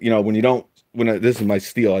 And, this is my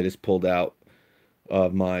steel I just pulled out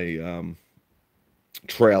of my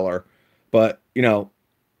trailer. But,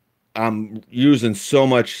 I'm using so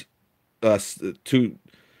much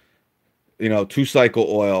 2-cycle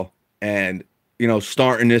oil. And,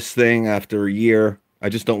 starting this thing after a year, I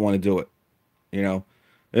just don't want to do it.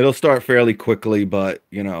 It'll start fairly quickly, but,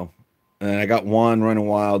 and I got one running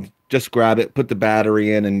wild. Just grab it, put the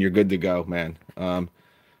battery in, and you're good to go, man.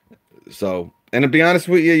 So, and to be honest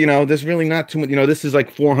with you, there's really not too much. This is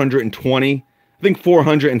like 420, I think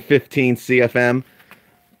 415 CFM.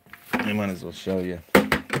 I might as well show you.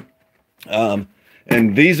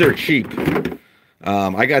 And these are cheap.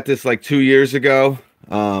 I got this like 2 years ago.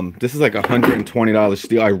 This is like $120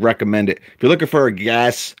 steel. I recommend it. If you're looking for a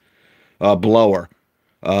gas blower,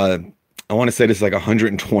 I want to say this is like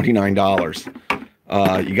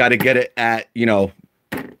 $129. You got to get it at,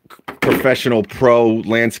 professional pro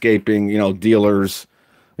landscaping, dealers,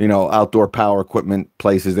 outdoor power equipment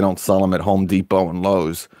places. They don't sell them at Home Depot and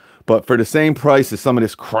Lowe's. But for the same price as some of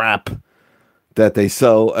this crap that they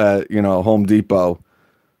sell at, Home Depot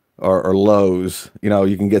or Lowe's,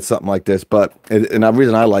 you can get something like this. But, and the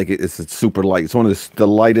reason I like it is it's super light. It's one of the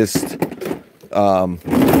lightest,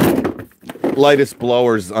 lightest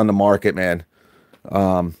blowers on the market, man.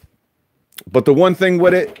 But the one thing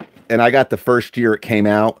with it, and I got the first year it came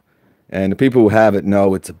out, and the people who have it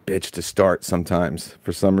know it's a bitch to start sometimes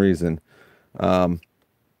for some reason.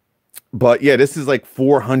 But yeah, this is like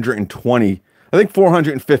 420, I think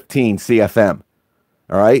 415 CFM.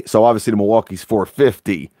 All right. So obviously the Milwaukee's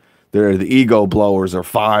 450. The Ego blowers are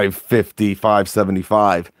 550,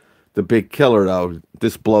 575. The big killer though,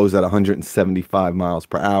 this blows at 175 miles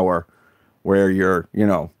per hour, where your,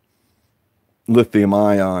 lithium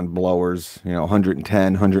ion blowers,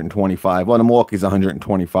 110, 125. Well, the Milwaukee's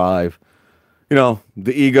 125. The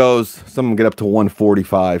Egos, some of them get up to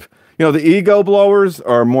 145. The Ego blowers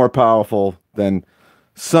are more powerful than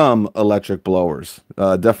some electric blowers.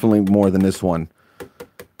 Definitely more than this one.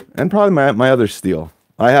 And probably my other steel.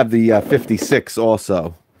 I have the 56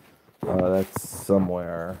 also. That's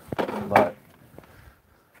somewhere. But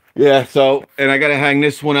yeah, so, and I got to hang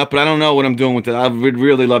this one up, but I don't know what I'm doing with it. I would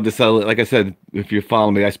really love to sell it. Like I said, if you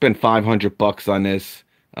follow me, I spent $500 on this.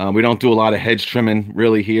 We don't do a lot of hedge trimming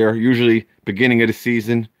really here. Usually beginning of the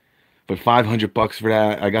season. But $500 for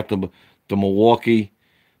that. I got the Milwaukee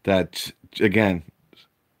that, again,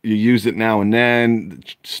 you use it now and then,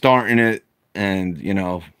 starting it, and,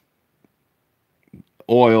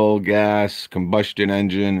 oil, gas, combustion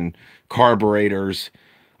engine, and carburetors.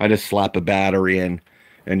 I just slap a battery in,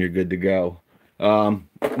 and you're good to go. My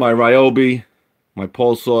Ryobi, my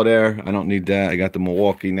pole saw there. I don't need that. I got the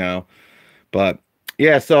Milwaukee now. But,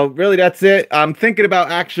 yeah, so really that's it. I'm thinking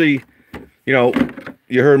about actually,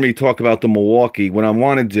 you heard me talk about the Milwaukee. What I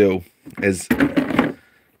want to do is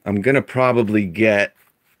I'm going to probably get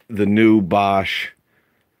the new Bosch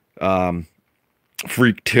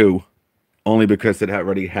Freak 2, only because it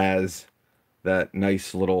already has that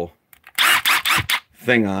nice little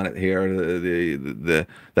thing on it here, the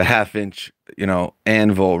half-inch,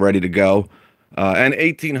 anvil ready to go. And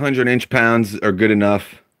 1,800 inch-pounds are good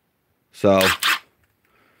enough. So,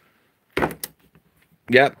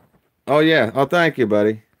 yep. Oh, yeah. Oh, thank you,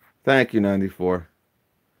 buddy. Thank you, 94.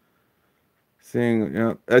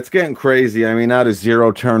 Seeing, it's getting crazy. I mean, now there's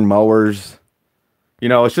zero-turn mowers.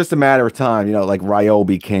 It's just a matter of time. Like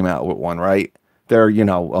Ryobi came out with one, right? They're,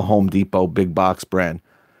 a Home Depot big box brand.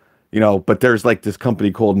 But there's like this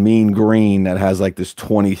company called Mean Green that has like this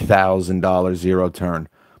 $20,000 zero-turn.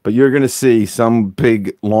 But you're going to see some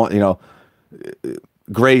big,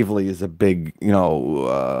 Gravely is a big,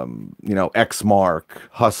 X-Mark,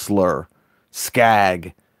 Hustler,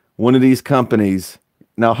 Skag, one of these companies.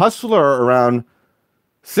 Now, Hustler around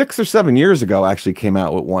 6 or 7 years ago actually came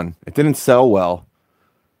out with one. It didn't sell well,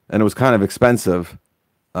 and it was kind of expensive.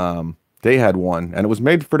 They had one, and it was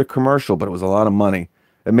made for the commercial, but it was a lot of money.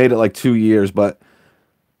 It made it like 2 years, but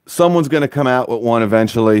someone's going to come out with one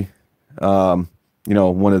eventually. One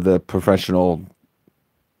of the professional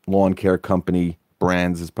lawn care company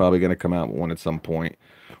brands is probably going to come out with one at some point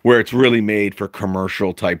where it's really made for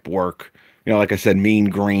commercial type work. Like I said, Mean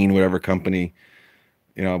Green, whatever company,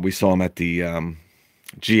 we saw them at the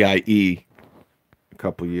GIE a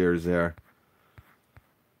couple years there.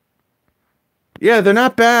 Yeah, they're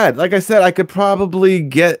not bad. Like I said, I could probably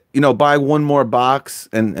get, buy one more box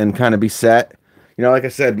and kind of be set. Like I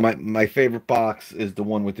said, my favorite box is the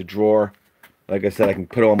one with the drawer. Like I said, I can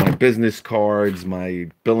put all my business cards,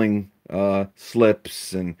 my billing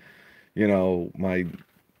slips, and my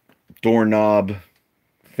doorknob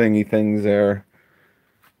thingy things there.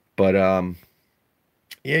 But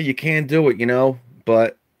yeah, you can do it,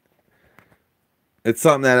 but it's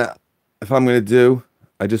something that if I'm gonna do,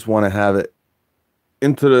 I just want to have it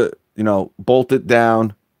into the, bolt it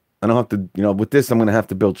down. I don't have to, with this I'm gonna have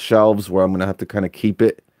to build shelves where I'm gonna have to kind of keep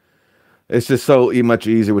it. It's just so much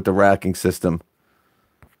easier with the racking system.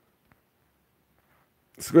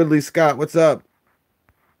 Squidly Scott, what's up?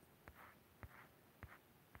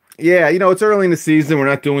 Yeah, it's early in the season. We're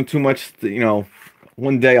not doing too much,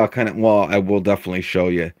 one day I will definitely show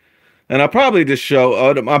you. And I'll probably just show,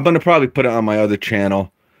 I'm going to probably put it on my other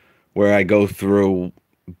channel where I go through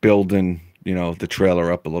building, the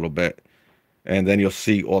trailer up a little bit. And then you'll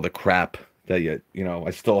see all the crap that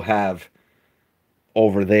I still have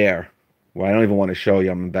over there, where I don't even want to show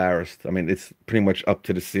you. I'm embarrassed. I mean, it's pretty much up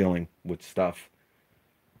to the ceiling with stuff.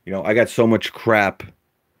 I got so much crap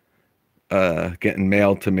getting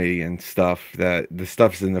mailed to me and stuff that the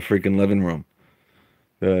stuff's in the freaking living room.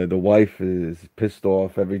 The wife is pissed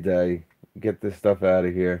off every day. Get this stuff out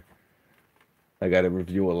of here. I got to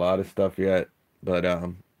review a lot of stuff yet. But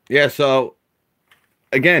yeah, so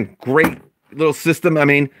again, great little system. I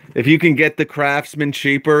mean, if you can get the Craftsman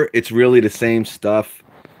cheaper, it's really the same stuff.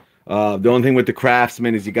 The only thing with the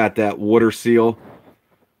Craftsman is you got that water seal.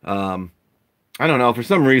 I don't know. For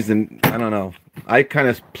some reason, I don't know. I kind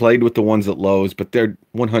of played with the ones at Lowe's, but they're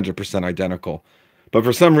 100% identical. But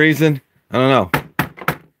for some reason, I don't know.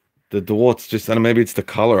 The DeWALT's just, I don't know, maybe it's the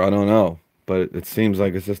color. I don't know. But it seems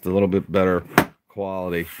like it's just a little bit better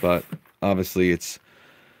quality. But obviously, it's,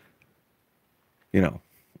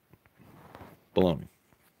 baloney.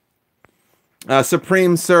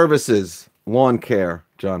 Supreme Services, Lawn Care,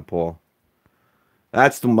 John Paul.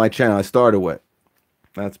 That's my channel I started with.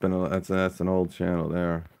 That's an old channel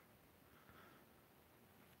there.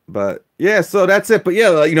 But yeah, so that's it. But yeah,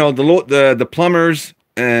 the plumbers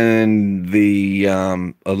and the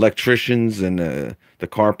electricians and the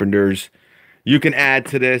carpenters, you can add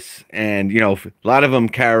to this. And a lot of them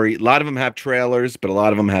have trailers, but a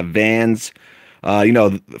lot of them have vans.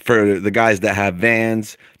 For the guys that have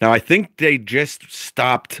vans. Now I think they just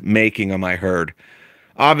stopped making them, I heard.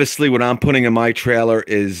 Obviously, what I'm putting in my trailer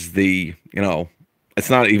is it's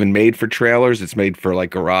not even made for trailers. It's made for like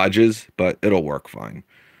garages, but it'll work fine,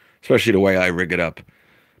 especially the way I rig it up.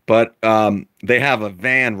 But they have a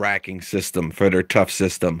van racking system for their tough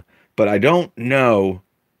system, but I don't know.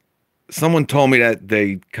 Someone told me that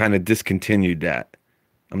they kind of discontinued that.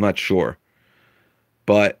 I'm not sure.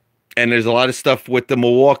 And there's a lot of stuff with the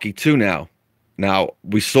Milwaukee too now. Now,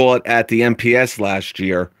 we saw it at the MPS last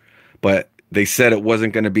year, but they said it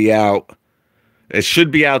wasn't going to be out. It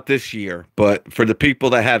should be out this year, but for the people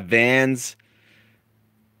that have vans,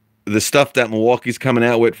 the stuff that Milwaukee's coming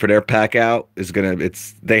out with for their pack out is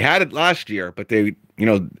they had it last year, but they,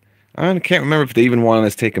 I can't remember if they even wanted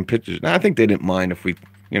us taking pictures. No, I think they didn't mind if we,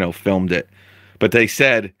 filmed it, but they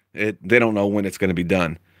said they don't know when it's going to be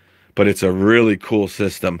done, but it's a really cool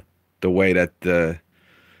system. The way that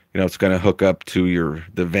it's going to hook up to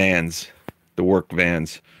the vans, the work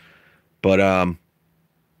vans. But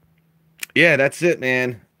yeah, that's it,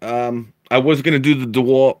 man. I was going to do the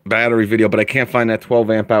DeWALT battery video, but I can't find that 12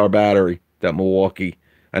 amp hour battery, that Milwaukee.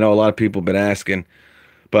 I know a lot of people have been asking,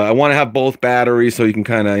 but I want to have both batteries so you can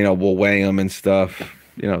kind of, we'll weigh them and stuff,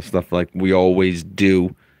 stuff like we always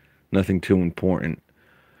do. Nothing too important.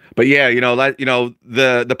 But yeah,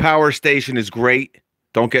 the power station is great.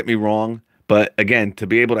 Don't get me wrong. But again, to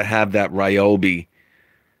be able to have that Ryobi,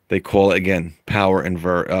 they call it again, the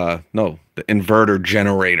inverter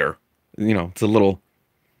generator. It's a little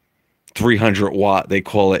 300 watt. They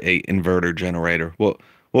call it a inverter generator.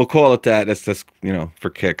 We'll call it that. That's just, for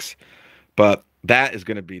kicks. But that is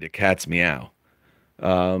going to be the cat's meow.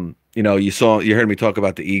 You heard me talk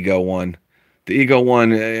about the Ego one. The Ego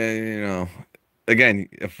one, again,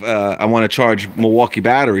 if I want to charge Milwaukee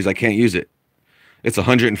batteries, I can't use it. It's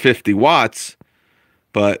 150 watts,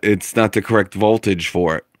 but it's not the correct voltage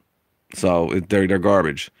for it. So they're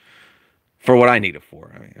garbage for what I need it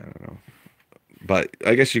for. I mean, I don't know. But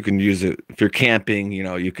I guess you can use it if you're camping,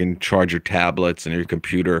 you can charge your tablets and your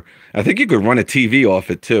computer. I think you could run a TV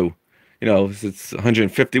off it too. It's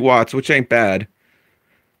 150 watts, which ain't bad.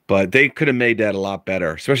 But they could have made that a lot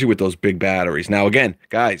better, especially with those big batteries. Now, again,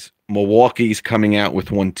 guys, Milwaukee's coming out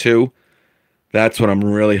with one too. That's what I'm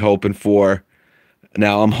really hoping for.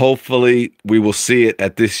 Now, hopefully we will see it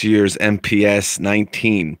at this year's MPS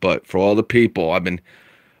 19. But for all the people, I've been,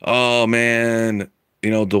 oh man,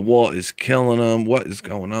 DeWALT is killing them. What is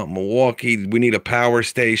going on? Milwaukee, we need a power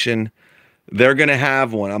station. They're going to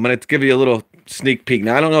have one. I'm going to give you a little sneak peek.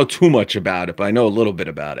 Now, I don't know too much about it, but I know a little bit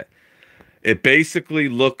about it. It basically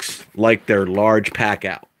looks like their large pack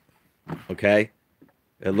out. Okay?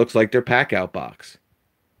 It looks like their pack out box.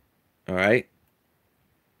 All right?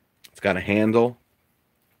 It's got a handle.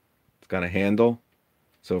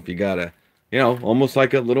 So if you got almost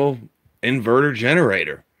like a little inverter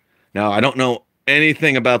generator. Now, I don't know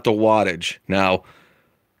anything about the wattage. Now,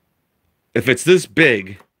 if it's this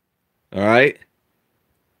big, all right,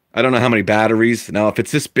 I don't know how many batteries. Now, if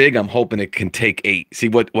it's this big, I'm hoping it can take 8. See,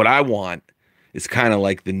 what I want is kind of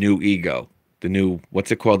like the new Ego, the new,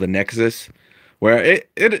 what's it called, the Nexus, where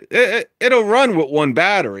it'll run with one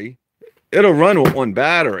battery. It'll run with one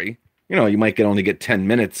battery. You might only get 10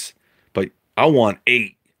 minutes, but I want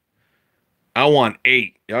 8. All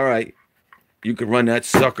right. You can run that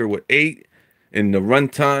sucker with 8 in the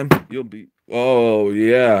runtime. You'll be, oh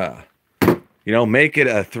yeah. You know, make it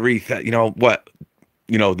a 3,000. You know what?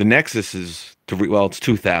 You know, the Nexus is well, it's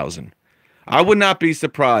 2,000. I would not be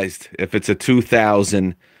surprised if it's a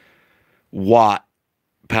 2,000 watt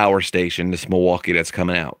power station, this Milwaukee that's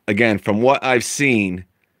coming out. Again, from what I've seen,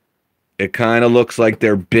 it kind of looks like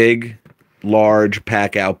their big, large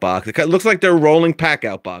pack out box. It looks like their rolling pack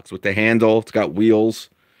out box with the handle. It's got wheels.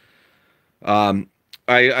 I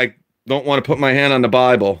don't want to put my hand on the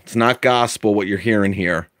Bible. It's not gospel what you're hearing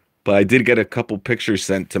here, but I did get a couple pictures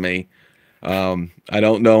sent to me. I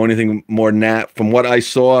don't know anything more than that. From what I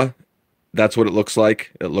saw, that's what it looks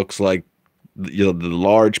like. It looks like, you know, the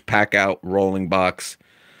large pack out rolling box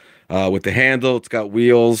with the handle. It's got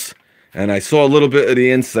wheels, and I saw a little bit of the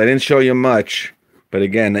inside. I didn't show you much, but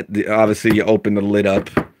again, obviously you open the lid up,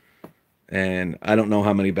 and I don't know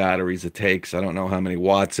how many batteries it takes. I don't know how many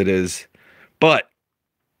watts it is, but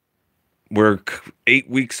we're 8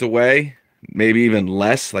 weeks away, maybe even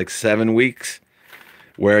less, like 7 weeks,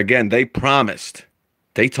 where again, they promised.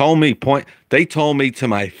 They told me to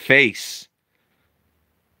my face.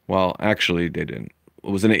 Well, actually, they didn't. It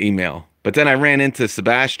was in an email. But then I ran into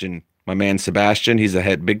Sebastian, my man Sebastian. He's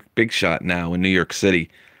a big shot now in New York City.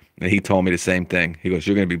 And he told me the same thing. He goes,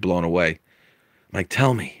 "You're going to be blown away." I'm like,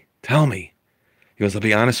 tell me. He goes, "I'll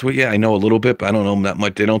be honest with you. I know a little bit, but I don't know that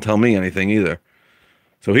much. They don't tell me anything either."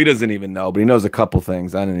 So he doesn't even know, but he knows a couple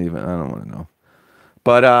things. I don't want to know.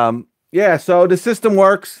 But yeah, so the system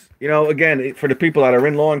works. You know, again, for the people that are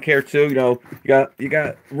in lawn care too, you know, you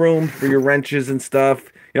got room for your wrenches and stuff.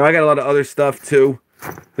 You know, I got a lot of other stuff too.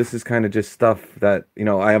 This is kind of just stuff that, you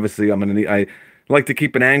know, I'm gonna need. I like to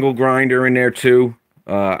keep an angle grinder in there too.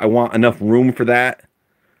 I want enough room for that.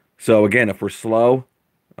 So again, if we're slow,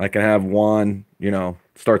 I can have one, you know,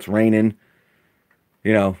 starts raining,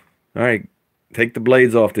 you know, all right, take the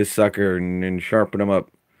blades off this sucker and sharpen them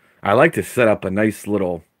up. I like to set up a nice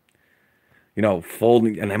little, you know,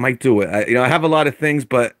 folding, and I might do it. You know, I have a lot of things,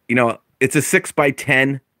 but, you know, it's a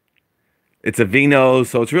 6x10. It's a Vino,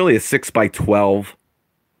 so it's really a 6x12.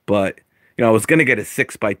 But, you know, I was going to get a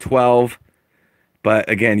 6x12. But,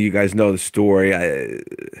 again, you guys know the story.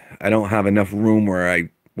 I don't have enough room where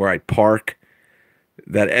I park.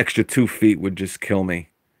 That extra 2 feet would just kill me.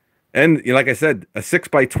 And, you know, like I said, a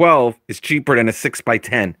 6x12 is cheaper than a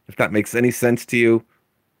 6x10. If that makes any sense to you,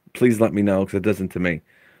 please let me know, because it doesn't to me.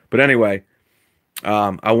 But anyway,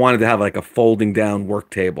 I wanted to have like a folding down work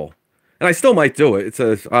table, and I still might do it.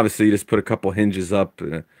 Obviously you just put a couple hinges up,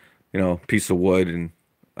 and you know, piece of wood, and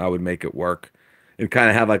I would make it work, and kind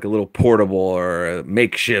of have like a little portable or a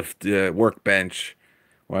makeshift workbench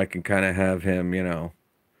where I can kind of have him, you know,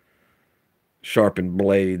 sharpen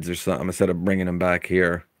blades or something instead of bringing him back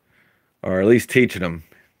here, or at least teaching him,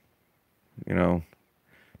 you know.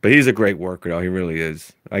 But he's a great worker, though. He really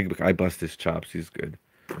is. I bust his chops. He's good.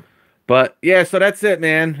 But, yeah, so that's it,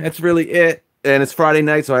 man. That's really it. And it's Friday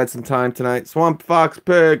night, so I had some time tonight. Swamp Fox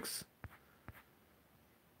Pigs.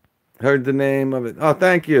 Heard the name of it. Oh,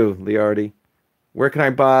 thank you, Liardi. Where can I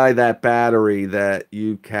buy that battery that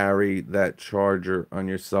you carry, that charger on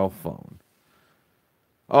your cell phone?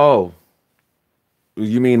 Oh.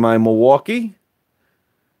 You mean my Milwaukee?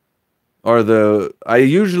 I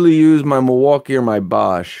usually use my Milwaukee or my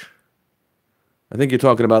Bosch. I think you're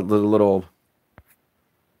talking about the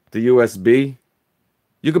USB.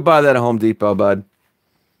 You could buy that at Home Depot, bud.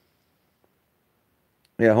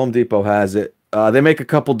 Yeah, Home Depot has it. They make a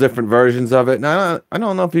couple different versions of it. Now, I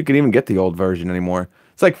don't know if you can even get the old version anymore.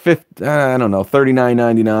 It's like I don't know,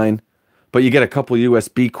 $39.99. But you get a couple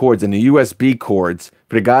USB cords, and the USB cords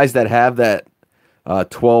for the guys that have that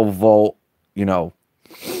 12 volt, you know,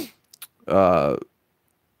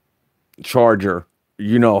 charger,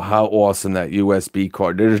 you know how awesome that USB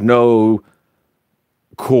cord. There's no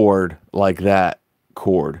cord like that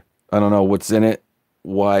cord. I don't know what's in it,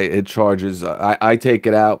 why it charges. I take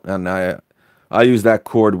it out and I use that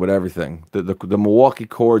cord with everything. The Milwaukee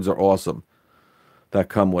cords are awesome that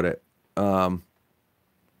come with it.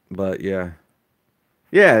 But yeah,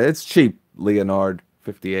 it's cheap. Leonard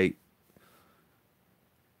 58.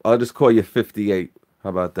 I'll just call you 58. How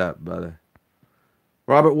about that, brother?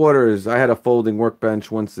 Robert Waters, I had a folding workbench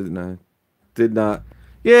once, and I did not.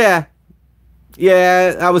 Yeah,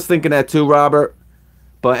 I was thinking that too, Robert.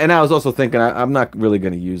 And I was also thinking I'm not really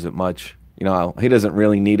going to use it much. You know, he doesn't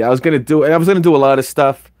really need it. I was going to do a lot of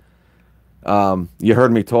stuff. You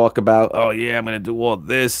heard me talk about, oh yeah, I'm going to do all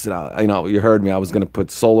this. And you know, you heard me. I was going to put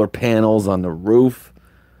solar panels on the roof.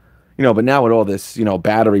 You know, but now with all this, you know,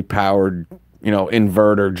 battery powered, you know,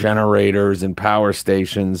 inverter generators and power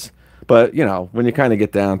stations. But, you know, when you kind of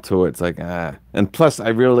get down to it, it's like, ah. And plus,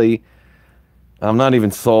 I'm not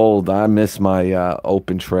even sold. I miss my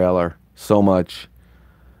open trailer so much.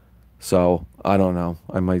 So, I don't know.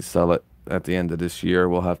 I might sell it at the end of this year.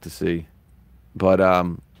 We'll have to see. But,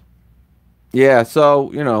 yeah,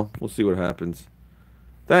 so, you know, we'll see what happens.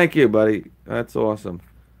 Thank you, buddy. That's awesome.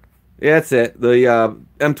 Yeah, that's it. The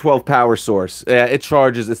M12 power source. Yeah, it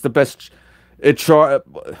charges. It's the best.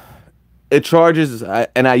 It charges,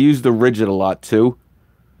 and I use the rigid a lot too.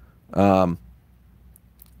 Because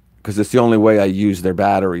it's the only way I use their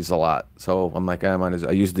batteries a lot. So I'm like,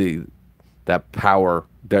 I use that power.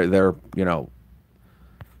 Their you know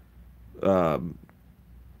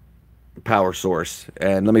power source.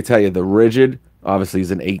 And let me tell you, the rigid obviously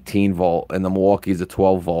is an 18 volt, and the Milwaukee is a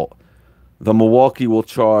 12 volt. The Milwaukee will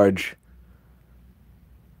charge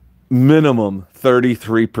minimum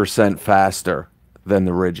 33% faster than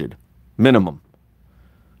the rigid. Minimum.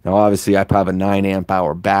 Now, obviously, I have a 9 amp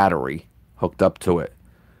hour battery hooked up to it.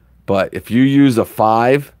 But if you use a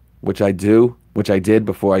 5, which I did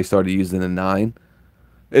before I started using the 9,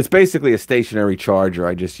 it's basically a stationary charger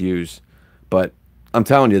I just use. But I'm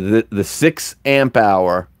telling you, the 6 amp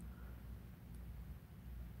hour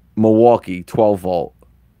Milwaukee 12 volt,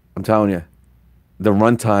 I'm telling you, the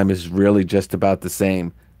runtime is really just about the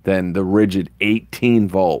same than the rigid 18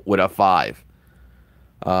 volt with a 5.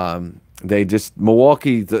 They just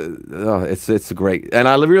Milwaukee, it's great, and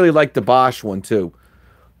I really like the Bosch one too.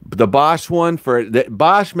 The Bosch one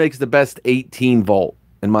Bosch makes the best 18 volt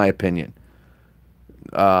in my opinion.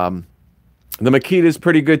 The Makita is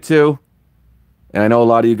pretty good too, and I know a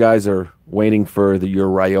lot of you guys are waiting for your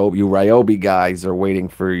Ryobi guys are waiting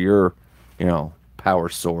for your, you know, power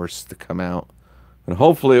source to come out, and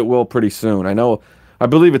hopefully it will pretty soon. I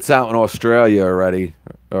believe it's out in Australia already,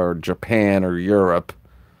 or Japan or Europe.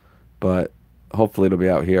 But hopefully it'll be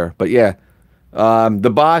out here. But yeah,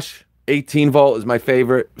 the Bosch 18 volt is my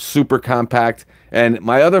favorite, super compact. And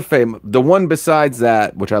my other favorite, the one besides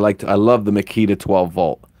that, which I love the Makita 12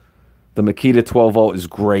 volt. The Makita 12 volt is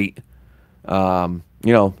great. You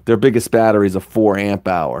know, their biggest battery is a 4 amp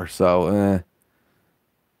hour. So,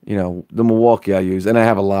 you know, the Milwaukee I use, and I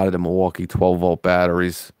have a lot of the Milwaukee 12 volt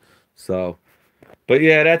batteries. So, but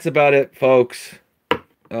yeah, that's about it, folks.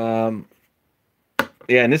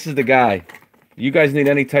 Yeah, and this is the guy. You guys need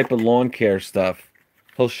any type of lawn care stuff,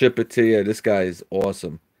 he'll ship it to you. This guy is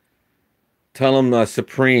awesome. Tell him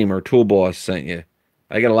Supreme or Tool Boss sent you.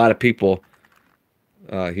 I get a lot of people.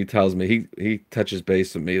 He tells me he touches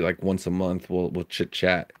base with me like once a month. We'll chit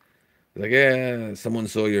chat. Like, yeah, someone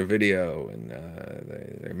saw your video and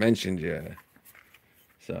they mentioned you.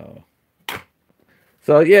 So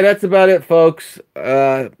yeah, that's about it, folks.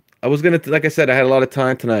 I was gonna, like I said, I had a lot of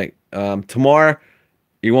time tonight. Tomorrow,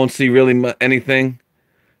 you won't see really anything.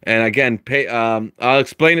 And again, I'll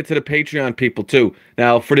explain it to the Patreon people too.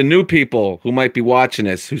 Now, for the new people who might be watching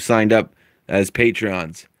this, who signed up as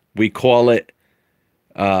Patreons, we call it,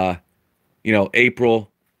 you know,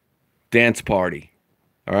 April dance party.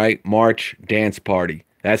 All right, March dance party.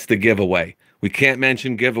 That's the giveaway. We can't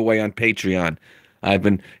mention giveaway on Patreon. I've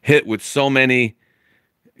been hit with so many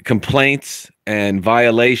complaints and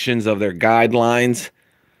violations of their guidelines.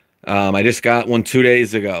 I just got one 2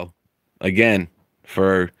 days ago, again,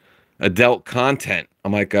 for adult content.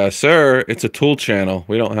 I'm like, sir, it's a tool channel.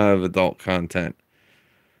 We don't have adult content.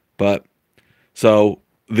 But, so,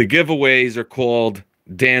 the giveaways are called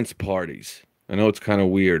dance parties. I know it's kind of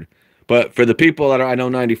weird. But for the people that I know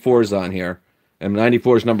 94 is on here, and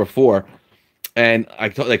 94 is number 4, and I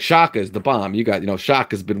thought, like, Shaka's the bomb. You know,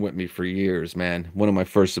 Shaka's been with me for years, man. One of my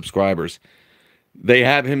first subscribers. They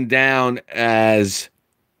have him down as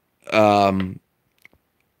a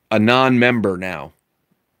non-member now.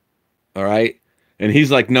 All right? And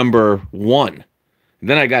he's like number 1. And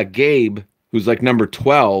then I got Gabe, who's like number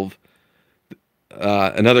 12.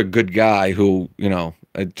 Another good guy who, you know,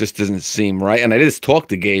 it just doesn't seem right. And I just talked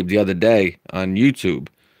to Gabe the other day on YouTube.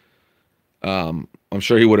 I'm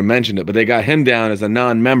sure he would have mentioned it, but they got him down as a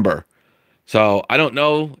non-member. So I don't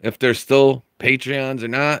know if they're still Patreons or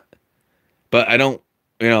not. But I don't,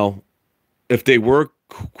 you know, if they were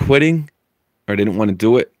quitting or didn't want to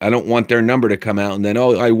do it, I don't want their number to come out and then,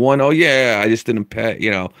 oh, I won. Oh, yeah, I just didn't pay,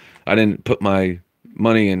 you know, I didn't put my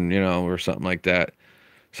money in, you know, or something like that.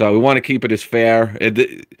 So we want to keep it as fair.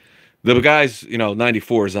 The guys, you know,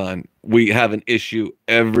 94 is on. We have an issue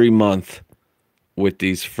every month with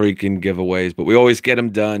these freaking giveaways, but we always get them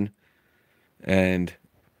done. And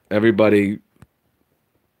everybody's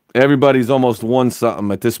almost won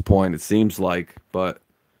something at this point, it seems like. But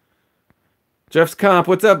Jeff's Comp,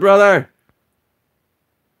 what's up, brother?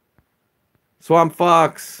 Swamp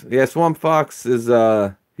Fox. Yeah, Swamp Fox is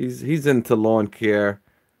he's into lawn care.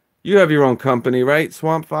 You have your own company, right,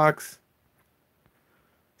 Swamp Fox?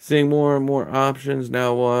 Seeing more and more options.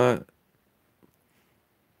 Now what?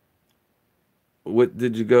 What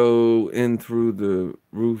did you go in through the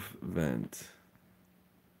roof vent?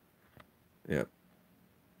 Yep.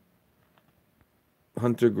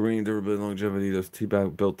 Hunter Green, durability, longevity. Those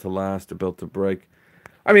T-bag built to last or built to break.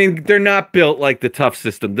 I mean, they're not built like the Tough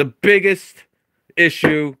System. The biggest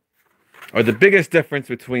issue or the biggest difference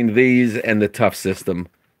between these and the Tough System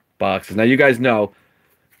boxes. Now, you guys know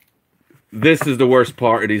this is the worst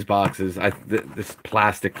part of these boxes. This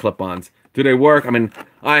plastic clip-ons. Do they work? I mean,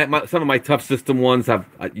 some of my Tough System ones have,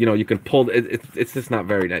 you know, you can pull. It's just not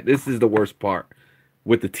very nice. This is the worst part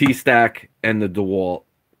with the TSTAK and the DeWALT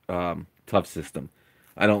Tough System.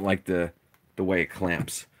 I don't like the way it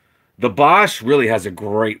clamps. The Bosch really has a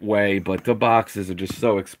great way, but the boxes are just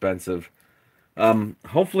so expensive.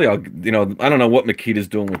 Hopefully I don't know what Makita's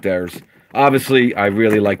doing with theirs. Obviously, I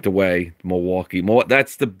really like the way Milwaukee.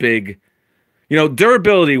 That's the big,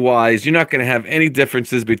 durability-wise, you're not going to have any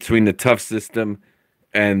differences between the Tough System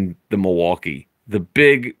and the Milwaukee. The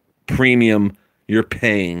big premium you're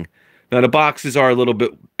paying. Now, the boxes are a little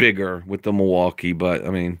bit bigger with the Milwaukee, but,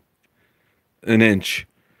 I mean, an inch.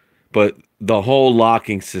 But the whole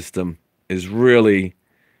locking system is really,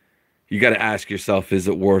 you got to ask yourself, is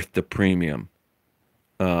it worth the premium?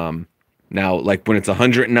 Now, like when it's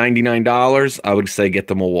 $199, I would say get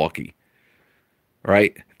the Milwaukee.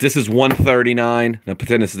 Right? This is $139. Now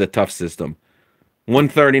pretend this is the Tough System.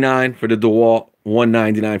 $139 for the DeWalt,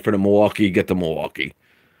 $199 for the Milwaukee, get the Milwaukee.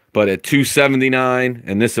 But at $279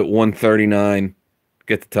 and this at $139,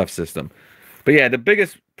 get the Tough System. But yeah, the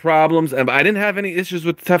biggest problems, and I didn't have any issues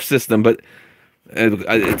with the Tough System, but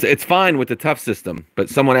it's fine with the Tough System. But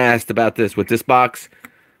someone asked about this with this box.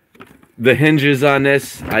 The hinges on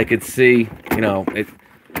this, I could see,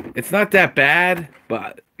 it's not that bad,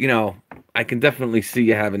 but, I can definitely see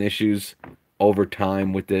you having issues over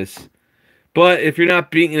time with this. But if you're not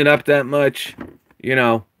beating it up that much,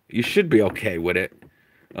 you should be okay with it.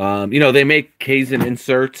 They make Kaizen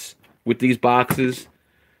inserts with these boxes.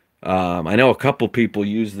 I know a couple people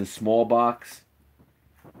use the small box.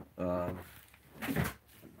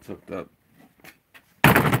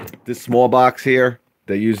 This small box here.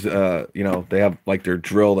 They use, they have like their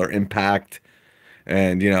drill, their impact,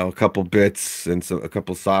 and, a couple bits and a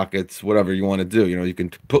couple sockets, whatever you want to do. You can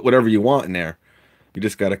put whatever you want in there. You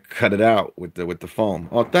just got to cut it out with the foam.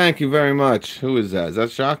 Oh, thank you very much. Who is that? Is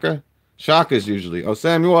that Shaka? Shaka's usually. Oh,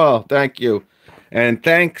 Samuel, thank you. And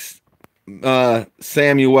thanks,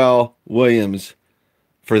 Samuel Williams,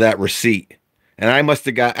 for that receipt. And I must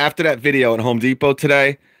have got, after that video at Home Depot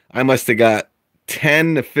today, I must have got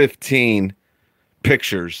 10 to 15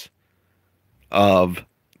 pictures of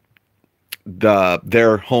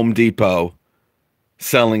their Home Depot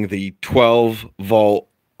selling the 12-volt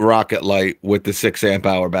rocket light with the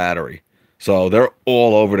 6-amp-hour battery. So they're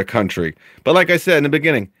all over the country. But like I said in the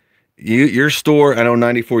beginning, your store, I know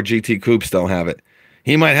 94 GT Coupes don't have it.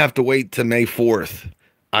 He might have to wait till May 4th.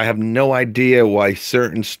 I have no idea why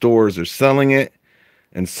certain stores are selling it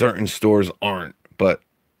and certain stores aren't. But,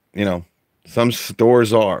 some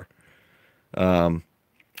stores are.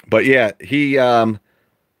 But yeah, he, in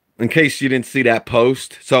case you didn't see that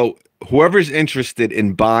post, so whoever's interested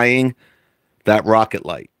in buying that rocket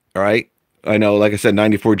light, all right? I know, like I said,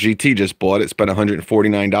 94 GT just bought it, spent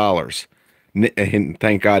 $149. And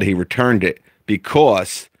thank God he returned it,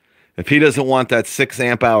 because if he doesn't want that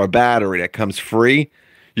 6-amp-hour battery that comes free,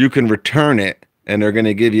 you can return it, and they're going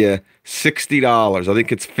to give you $60. I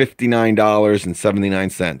think it's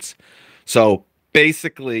 $59.79. So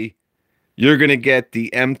basically, you're going to get the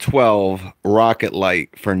M12 rocket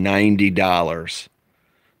light for $90.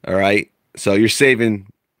 All right? So you're saving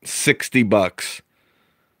 $60.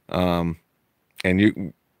 And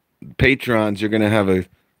you Patrons, you're going to have a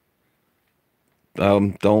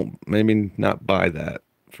don't maybe not buy that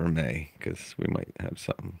for May, cuz we might have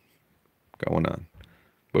something going on.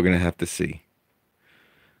 We're going to have to see.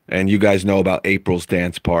 And you guys know about April's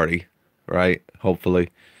dance party, right? Hopefully.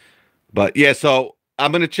 But yeah, so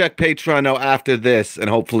I'm going to check Patreon now after this, and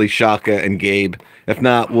hopefully Shaka and Gabe. If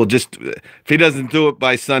not, we'll just, if he doesn't do it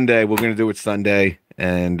by Sunday, we're going to do it Sunday,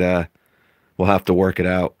 and we'll have to work it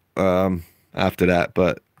out after that.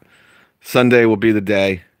 But Sunday will be the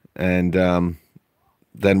day, and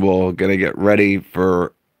then we're going to get ready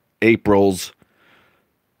for April's,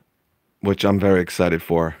 which I'm very excited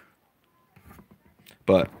for.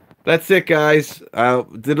 But that's it, guys. I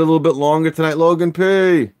did a little bit longer tonight, Logan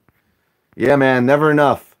P. Yeah, man, never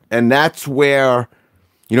enough. And that's where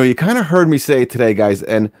You know, you kind of heard me say it today, guys,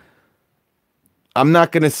 and I'm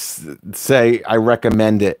not going to say I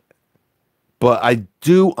recommend it, but I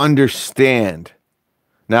do understand.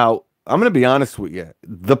 Now, I'm going to be honest with you.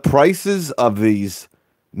 The prices of these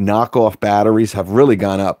knockoff batteries have really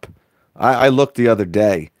gone up. I looked the other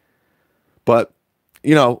day, but,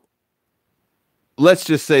 you know, let's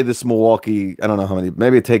just say this Milwaukee, I don't know how many,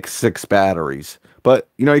 maybe it takes 6 batteries, but,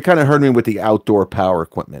 you know, you kind of heard me with the outdoor power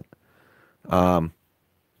equipment.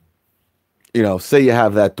 You know, say you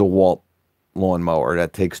have that DeWALT lawnmower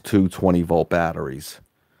that takes 2 20-volt batteries.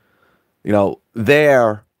 You know,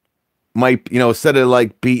 there might, you know, instead of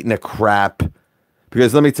like beating a crap,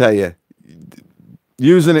 because let me tell you,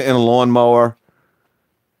 using it in a lawnmower,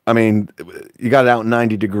 I mean, you got it out in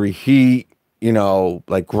 90-degree heat, you know,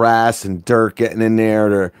 like grass and dirt getting in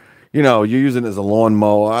there, or, you know, you're using it as a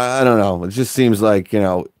lawnmower. I don't know. It just seems like, you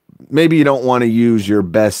know, maybe you don't want to use your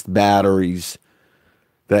best batteries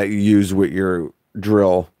that you use with your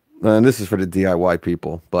drill. And this is for the DIY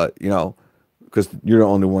people, but, you know, because you're the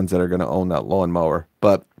only ones that are going to own that lawnmower.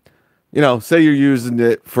 But, you know, say you're using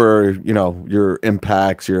it for, you know, your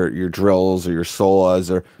impacts, your drills or your saws,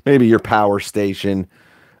 or maybe your power station.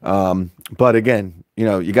 But again, you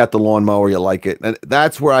know, you got the lawnmower, you like it. And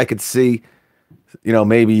that's where I could see, you know,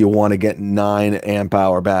 maybe you want to get 9 amp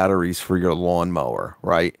hour batteries for your lawnmower,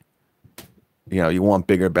 right? You know, you want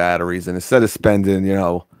bigger batteries, and instead of spending, you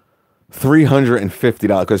know,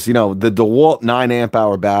 $350, because, you know, the DeWALT 9 amp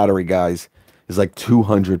hour battery, guys, is like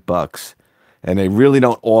 $200, and they really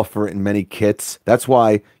don't offer it in many kits. That's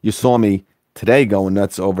why you saw me today going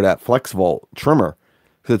nuts over that FlexVolt trimmer,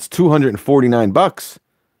 because it's $249,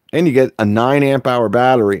 and you get a 9 amp hour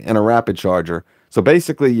battery and a rapid charger. So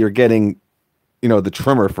basically, you're getting, you know, the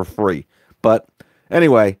trimmer for free. But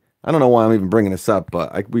anyway, I don't know why I'm even bringing this up,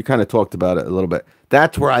 but we kind of talked about it a little bit.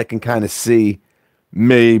 That's where I can kind of see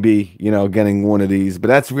maybe, you know, getting one of these. But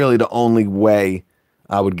that's really the only way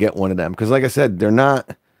I would get one of them. Because like I said, they're not,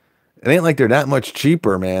 it ain't like they're that much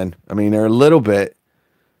cheaper, man. I mean, they're a little bit,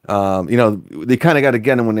 you know, they kind of got to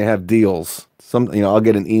get them when they have deals. Some, you know, I'll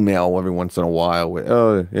get an email every once in a while with,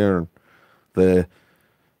 oh, here, the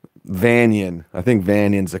Vanian. I think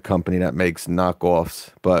Vanian's a company that makes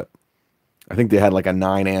knockoffs, but I think they had like a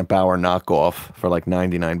 9 amp hour knockoff for like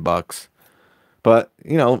 $99. But,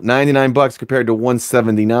 you know, $99 compared to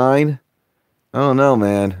 $179. I don't know,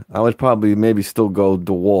 man. I would probably maybe still go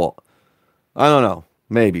DeWalt. I don't know.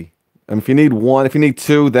 Maybe. And if you need one, if you need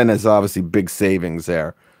 2, then there's obviously big savings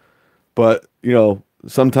there. But, you know,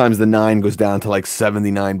 sometimes the 9 goes down to like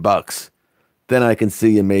 $79. Then I can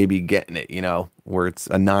see you maybe getting it, you know, where it's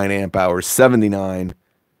a 9 amp hour 79,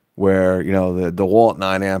 where, you know, the DeWalt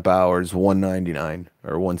 9 amp hours $199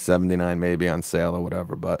 or $179 maybe on sale or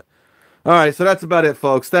whatever. But all right, so that's about it,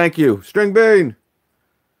 folks. Thank you. String Bean.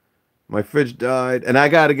 My fridge died, and I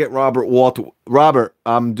got to get Robert Walt. Robert,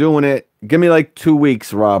 I'm doing it. Give me like 2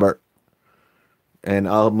 weeks, Robert, and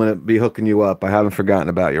I'm going to be hooking you up. I haven't forgotten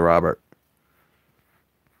about you, Robert.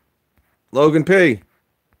 Logan P.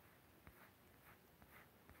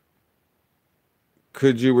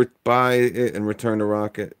 Could you buy it and return the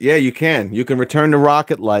rocket? Yeah, you can. You can return the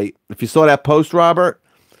rocket light. If you saw that post, Robert,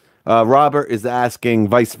 Robert is asking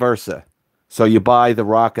vice versa. So you buy the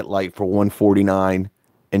rocket light for $149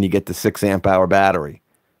 and you get the 6 amp hour battery.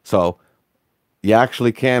 So you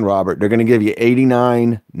actually can, Robert. They're going to give you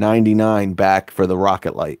 $89.99 back for the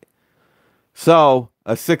rocket light. So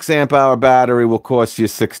a 6 amp hour battery will cost you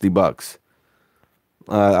 $60.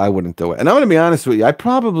 I wouldn't do it. And I'm going to be honest with you. I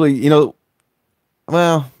probably, you know,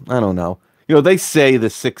 well, I don't know. You know, they say the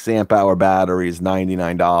 6 amp hour battery is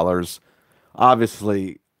 $99.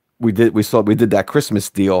 Obviously, we did that Christmas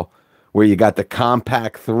deal where you got the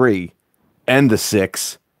compact 3 and the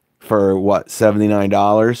 6 for what,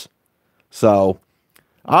 $79. So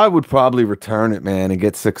I would probably return it, man, and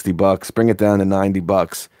get $60. Bring it down to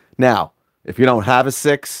 $90. Now, if you don't have a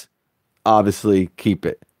 6, obviously keep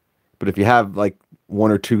it. But if you have like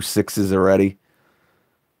 1 or 2 6s already,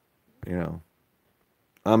 you know.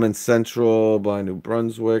 I'm in Central by New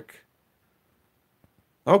Brunswick.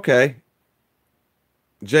 Okay.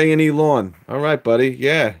 J&E Lawn. All right, buddy.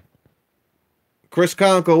 Yeah. Chris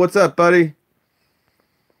Conkle, what's up, buddy?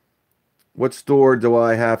 What store do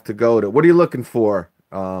I have to go to? What are you looking for?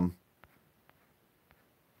 What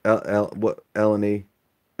L&E?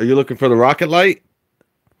 Are you looking for the rocket light?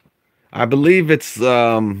 I believe it's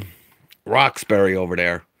Roxbury over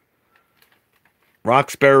there.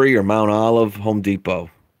 Roxbury or Mount Olive, Home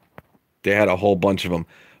Depot. They had a whole bunch of them.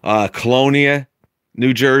 Colonia,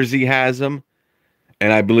 New Jersey has them.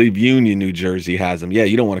 And I believe Union, New Jersey has them. Yeah,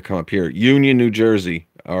 you don't want to come up here. Union, New Jersey.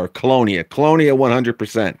 or Colonia. Colonia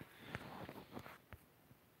 100%.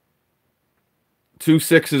 Two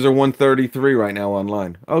sixes are 133 right now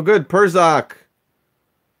online. Oh, good. Perzak.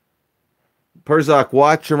 Perzak,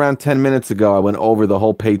 watch around 10 minutes ago. I went over the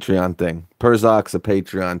whole Patreon thing. Perzak's a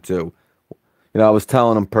Patreon too. You know, I was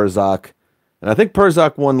telling him Perzak, and I think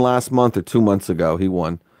Perzak won last month or 2 months ago. He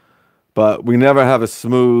won. But we never have a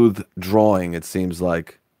smooth drawing, it seems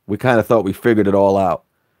like. We kind of thought we figured it all out.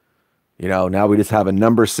 You know, now we just have a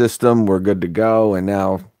number system. We're good to go. And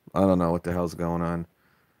now, I don't know what the hell's going on.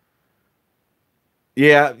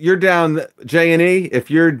 Yeah, you're down J&E.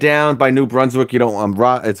 If you're down by New Brunswick, you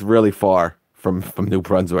don't. It's really far from New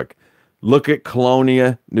Brunswick. Look at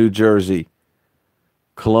Colonia, New Jersey.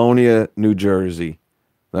 Colonia, New Jersey.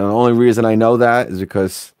 The only reason I know that is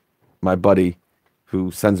because my buddy,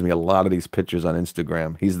 who sends me a lot of these pictures on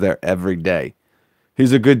Instagram, he's there every day.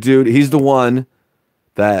 He's a good dude. He's the one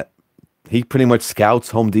that he pretty much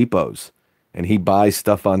scouts Home Depots and he buys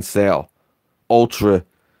stuff on sale. Ultra.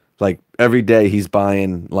 Like every day he's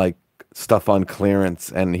buying like stuff on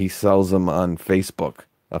clearance and he sells them on Facebook,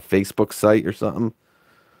 a Facebook site or something.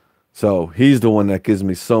 So he's the one that gives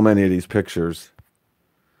me so many of these pictures.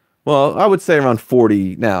 Well, I would say around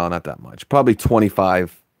 40 now, not that much. Probably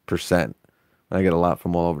 25%. I get a lot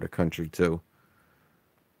from all over the country too.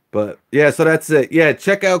 But yeah, so that's it. Yeah,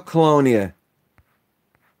 check out Colonia.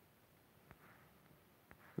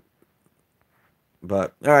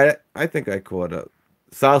 But all right, I think I caught up.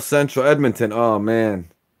 South Central Edmonton. Oh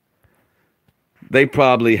man. They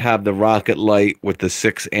probably have the Rocket Light with the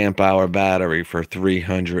 6 amp hour battery for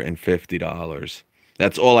 $350.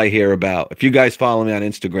 That's all I hear about. If you guys follow me on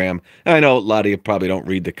Instagram, and I know a lot of you probably don't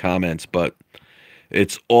read the comments, but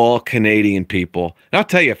it's all Canadian people. And I'll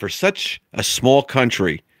tell you, for such a small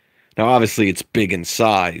country, now obviously it's big in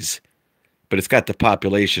size, but it's got the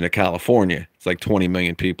population of California. It's like 20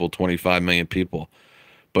 million people, 25 million people.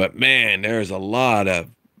 But man, there's a lot of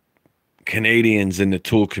Canadians in the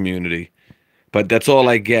tool community. But that's all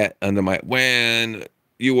I get under my, when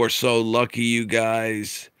you are so lucky, you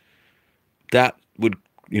guys, that would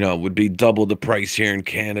be double the price here in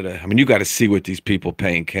Canada. I mean, you got to see what these people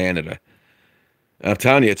pay in Canada. I'm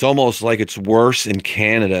telling you, it's almost like it's worse in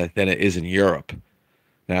Canada than it is in Europe.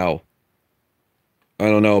 Now, I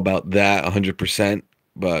don't know about that 100%,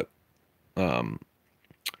 but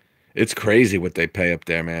it's crazy what they pay up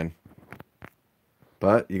there, man.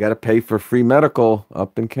 But you got to pay for free medical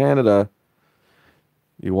up in Canada.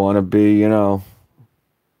 You want to be, a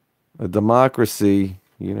democracy,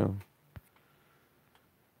 We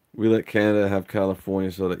let Canada have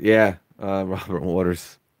California so that, yeah, Robert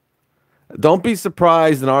Waters. Don't be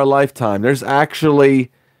surprised in our lifetime. There's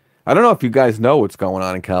actually, I don't know if you guys know what's going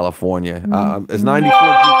on in California. Is 94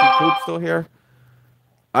 GT Coupe still here?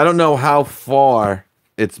 I don't know how far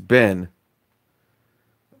it's been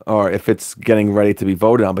or if it's getting ready to be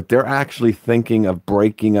voted on, but they're actually thinking of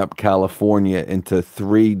breaking up California into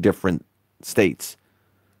 3 different states.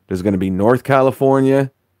 There's going to be North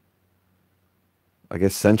California, I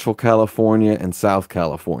guess Central California, and South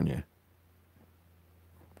California.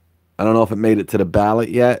 I don't know if it made it to the ballot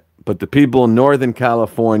yet, but the people in Northern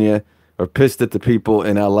California are pissed at the people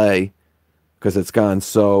in LA because it's gone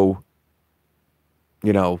so,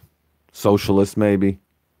 socialist maybe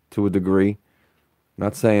to a degree.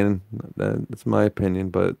 Not saying that's my opinion,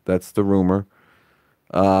 but that's the rumor.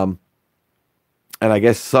 And I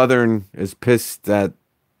guess Southern is pissed at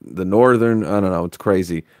the Northern. I don't know. It's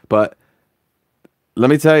crazy. But let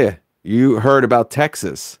me tell you, you heard about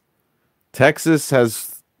Texas. Texas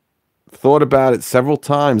has thought about it several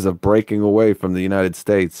times of breaking away from the United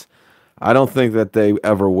States. I don't think that they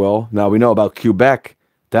ever will. Now, we know about Quebec.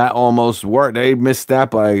 That almost worked. They missed that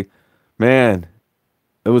by, man,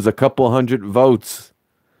 it was a couple hundred votes.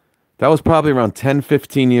 That was probably around 10,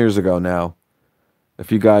 15 years ago now.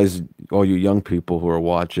 If you guys, all you young people who are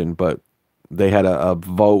watching, but they had a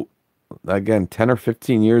vote, again, 10 or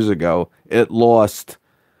 15 years ago. It lost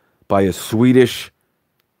by a Swedish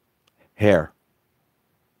hair.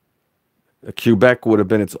 Quebec would have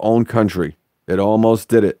been its own country. It almost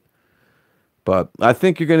did it. But I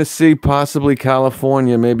think you're going to see possibly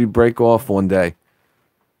California maybe break off one day.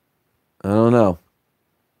 I don't know.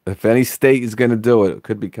 If any state is going to do it, it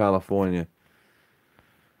could be California.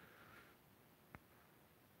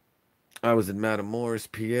 I was in Matamoros,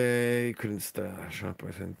 PA. Couldn't stop.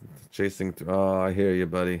 Chasing. Oh, I hear you,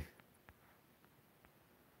 buddy.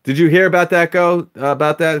 Did you hear about that,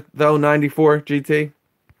 though, 94 GT?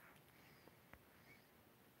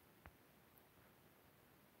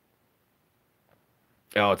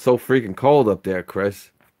 Oh, it's so freaking cold up there,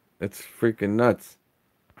 Chris. It's freaking nuts.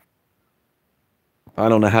 I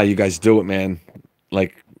don't know how you guys do it, man.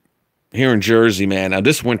 Like here in Jersey, man. Now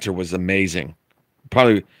this winter was amazing.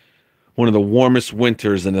 Probably one of the warmest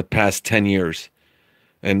winters in the past 10 years.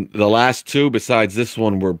 And the last two, besides this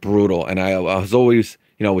one, were brutal. And I was always,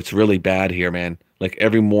 it's really bad here, man. Like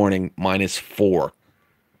every morning, -4.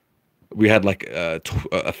 We had like a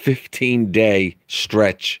 15-day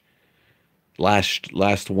stretch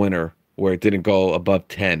last winter where it didn't go above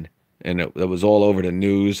 10. And it was all over the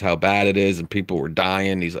news how bad it is, and people were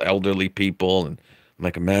dying, these elderly people. And I'm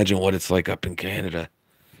like, imagine what it's like up in Canada.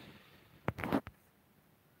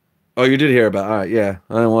 Oh, you did hear about it. All right, yeah.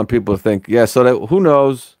 I don't want people to think. Yeah, so that who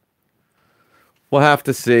knows? We'll have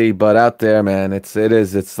to see. But out there, man, it's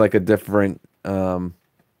like a different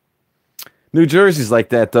New Jersey's like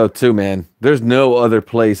that though too, man. There's no other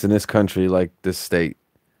place in this country like this state.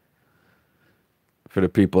 For the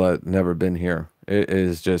people that never been here, it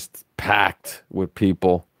is just packed with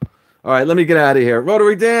people. All right, let me get out of here.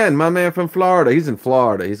 Rotary Dan, my man from Florida. He's in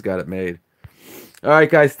Florida. He's got it made. All right,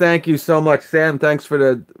 guys. Thank you so much, Sam. Thanks for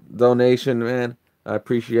the donation, man. I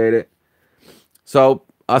appreciate it. So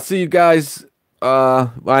I'll see you guys.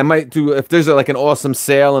 I might do if there's like an awesome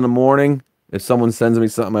sale in the morning. If someone sends me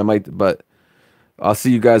something, I might. But I'll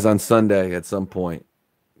see you guys on Sunday at some point.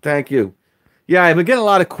 Thank you. Yeah, I've been getting a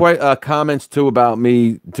lot of comments too about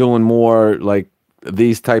me doing more like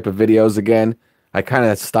these type of videos again. I kind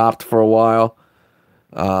of stopped for a while,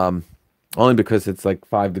 only because it's like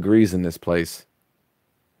 5 degrees in this place.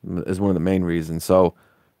 Is one of the main reasons. So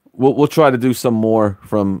we'll try to do some more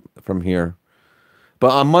from here.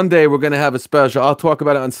 But on Monday we're gonna have a special. I'll talk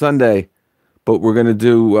about it on Sunday. But we're gonna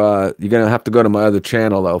do. You're gonna have to go to my other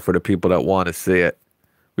channel though for the people that want to see it.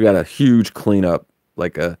 We got a huge cleanup,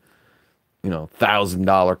 like a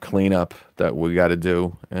 $1,000 cleanup that we got to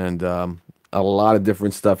do, and a lot of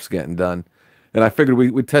different stuff's getting done. And I figured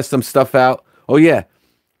we'd test some stuff out. Oh yeah,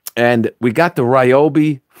 and we got the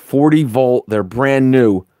Ryobi 40 volt. They're brand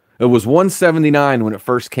new. It was $179 when it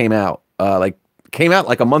first came out. Came out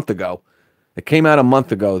like a month ago. It came out a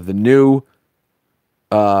month ago. The new,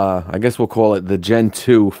 I guess we'll call it the Gen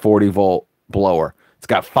 2 40 volt blower. It's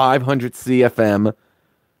got 500 CFM,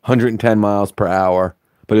 110 miles per hour,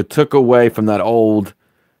 but it took away from that old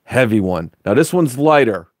heavy one. Now this one's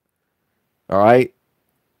lighter. All right.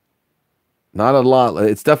 Not a lot.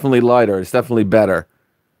 It's definitely lighter. It's definitely better.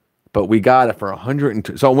 But we got it for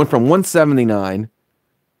 102. So it went from 179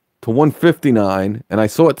 to 159, and I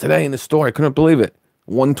saw it today in the store. I couldn't believe it.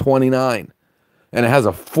 129. And it has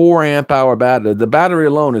a 4 amp hour battery. The battery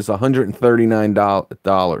alone is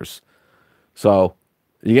 $139. So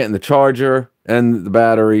you're getting the charger and the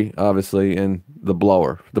battery, obviously, and the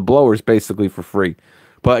blower. The blower is basically for free.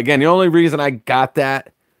 But again, the only reason I got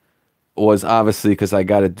that was obviously because I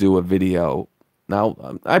got to do a video.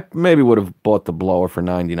 Now, I maybe would have bought the blower for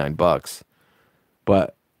 99 bucks.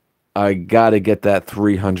 But I got to get that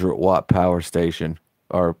 300 watt power station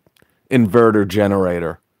or inverter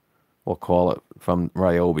generator, we'll call it, from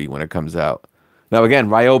Ryobi when it comes out. Now, again,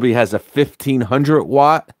 Ryobi has a 1500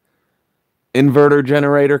 watt inverter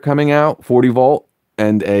generator coming out, 40 volt,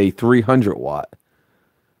 and a 300 watt.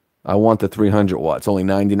 I want the 300 watt. It's only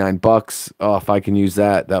 99 bucks. Oh, if I can use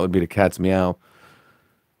that, that would be the cat's meow.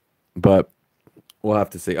 But we'll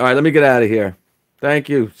have to see. All right, let me get out of here. Thank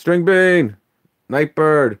you. String Bean,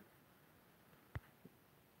 Nightbird,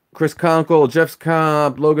 Chris Conkle, Jeff's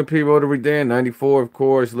Comp, Logan P. Rotary Dan, 94, of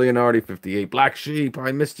course, Leonardi, 58. Black Sheep,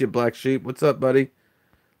 I missed you, Black Sheep. What's up, buddy?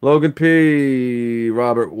 Logan P.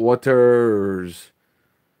 Robert Waters,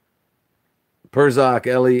 Perzak,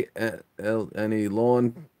 Ellie, Any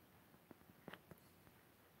Lawn,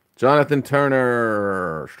 Jonathan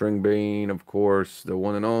Turner, String Bean, of course, the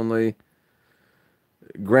one and only.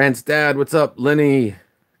 Grant's dad, what's up? Lenny,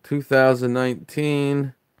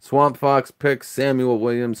 2019. Swamp Fox picks, Samuel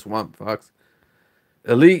Williams, Swamp Fox.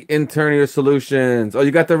 Elite Interior Solutions. Oh, you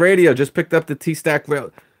got the radio. Just picked up the TSTAK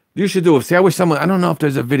rail. You should do it. See, I wish someone, I don't know if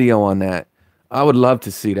there's a video on that. I would love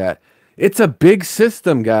to see that. It's a big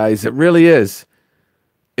system, guys. It really is.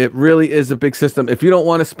 It really is a big system. If you don't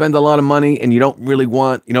want to spend a lot of money and you don't really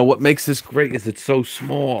want, what makes this great is it's so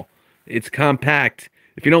small. It's compact.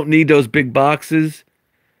 If you don't need those big boxes,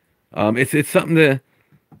 it's something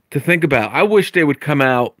to think about. I wish they would come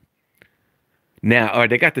out now. All right,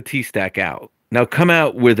 they got the TSTAK out. Now come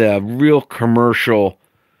out with a real commercial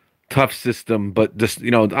tough system, but just,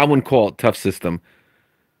 I wouldn't call it tough system.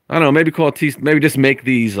 I don't know, maybe call it maybe just make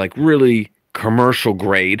these like really commercial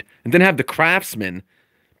grade and then have the Craftsman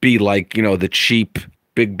be like, the cheap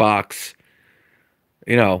big box,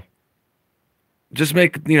 just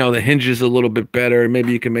make, the hinges a little bit better.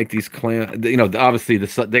 Maybe you can make these obviously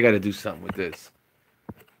they got to do something with this.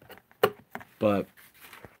 But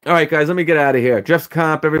all right, guys, let me get out of here. Jeff's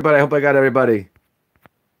Comp, everybody. I hope I got everybody.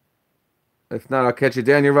 If not, I'll catch you.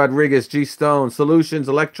 Daniel Rodriguez, G Stone, Solutions,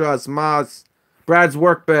 Electros, Moss, Brad's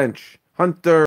Workbench, Hunter.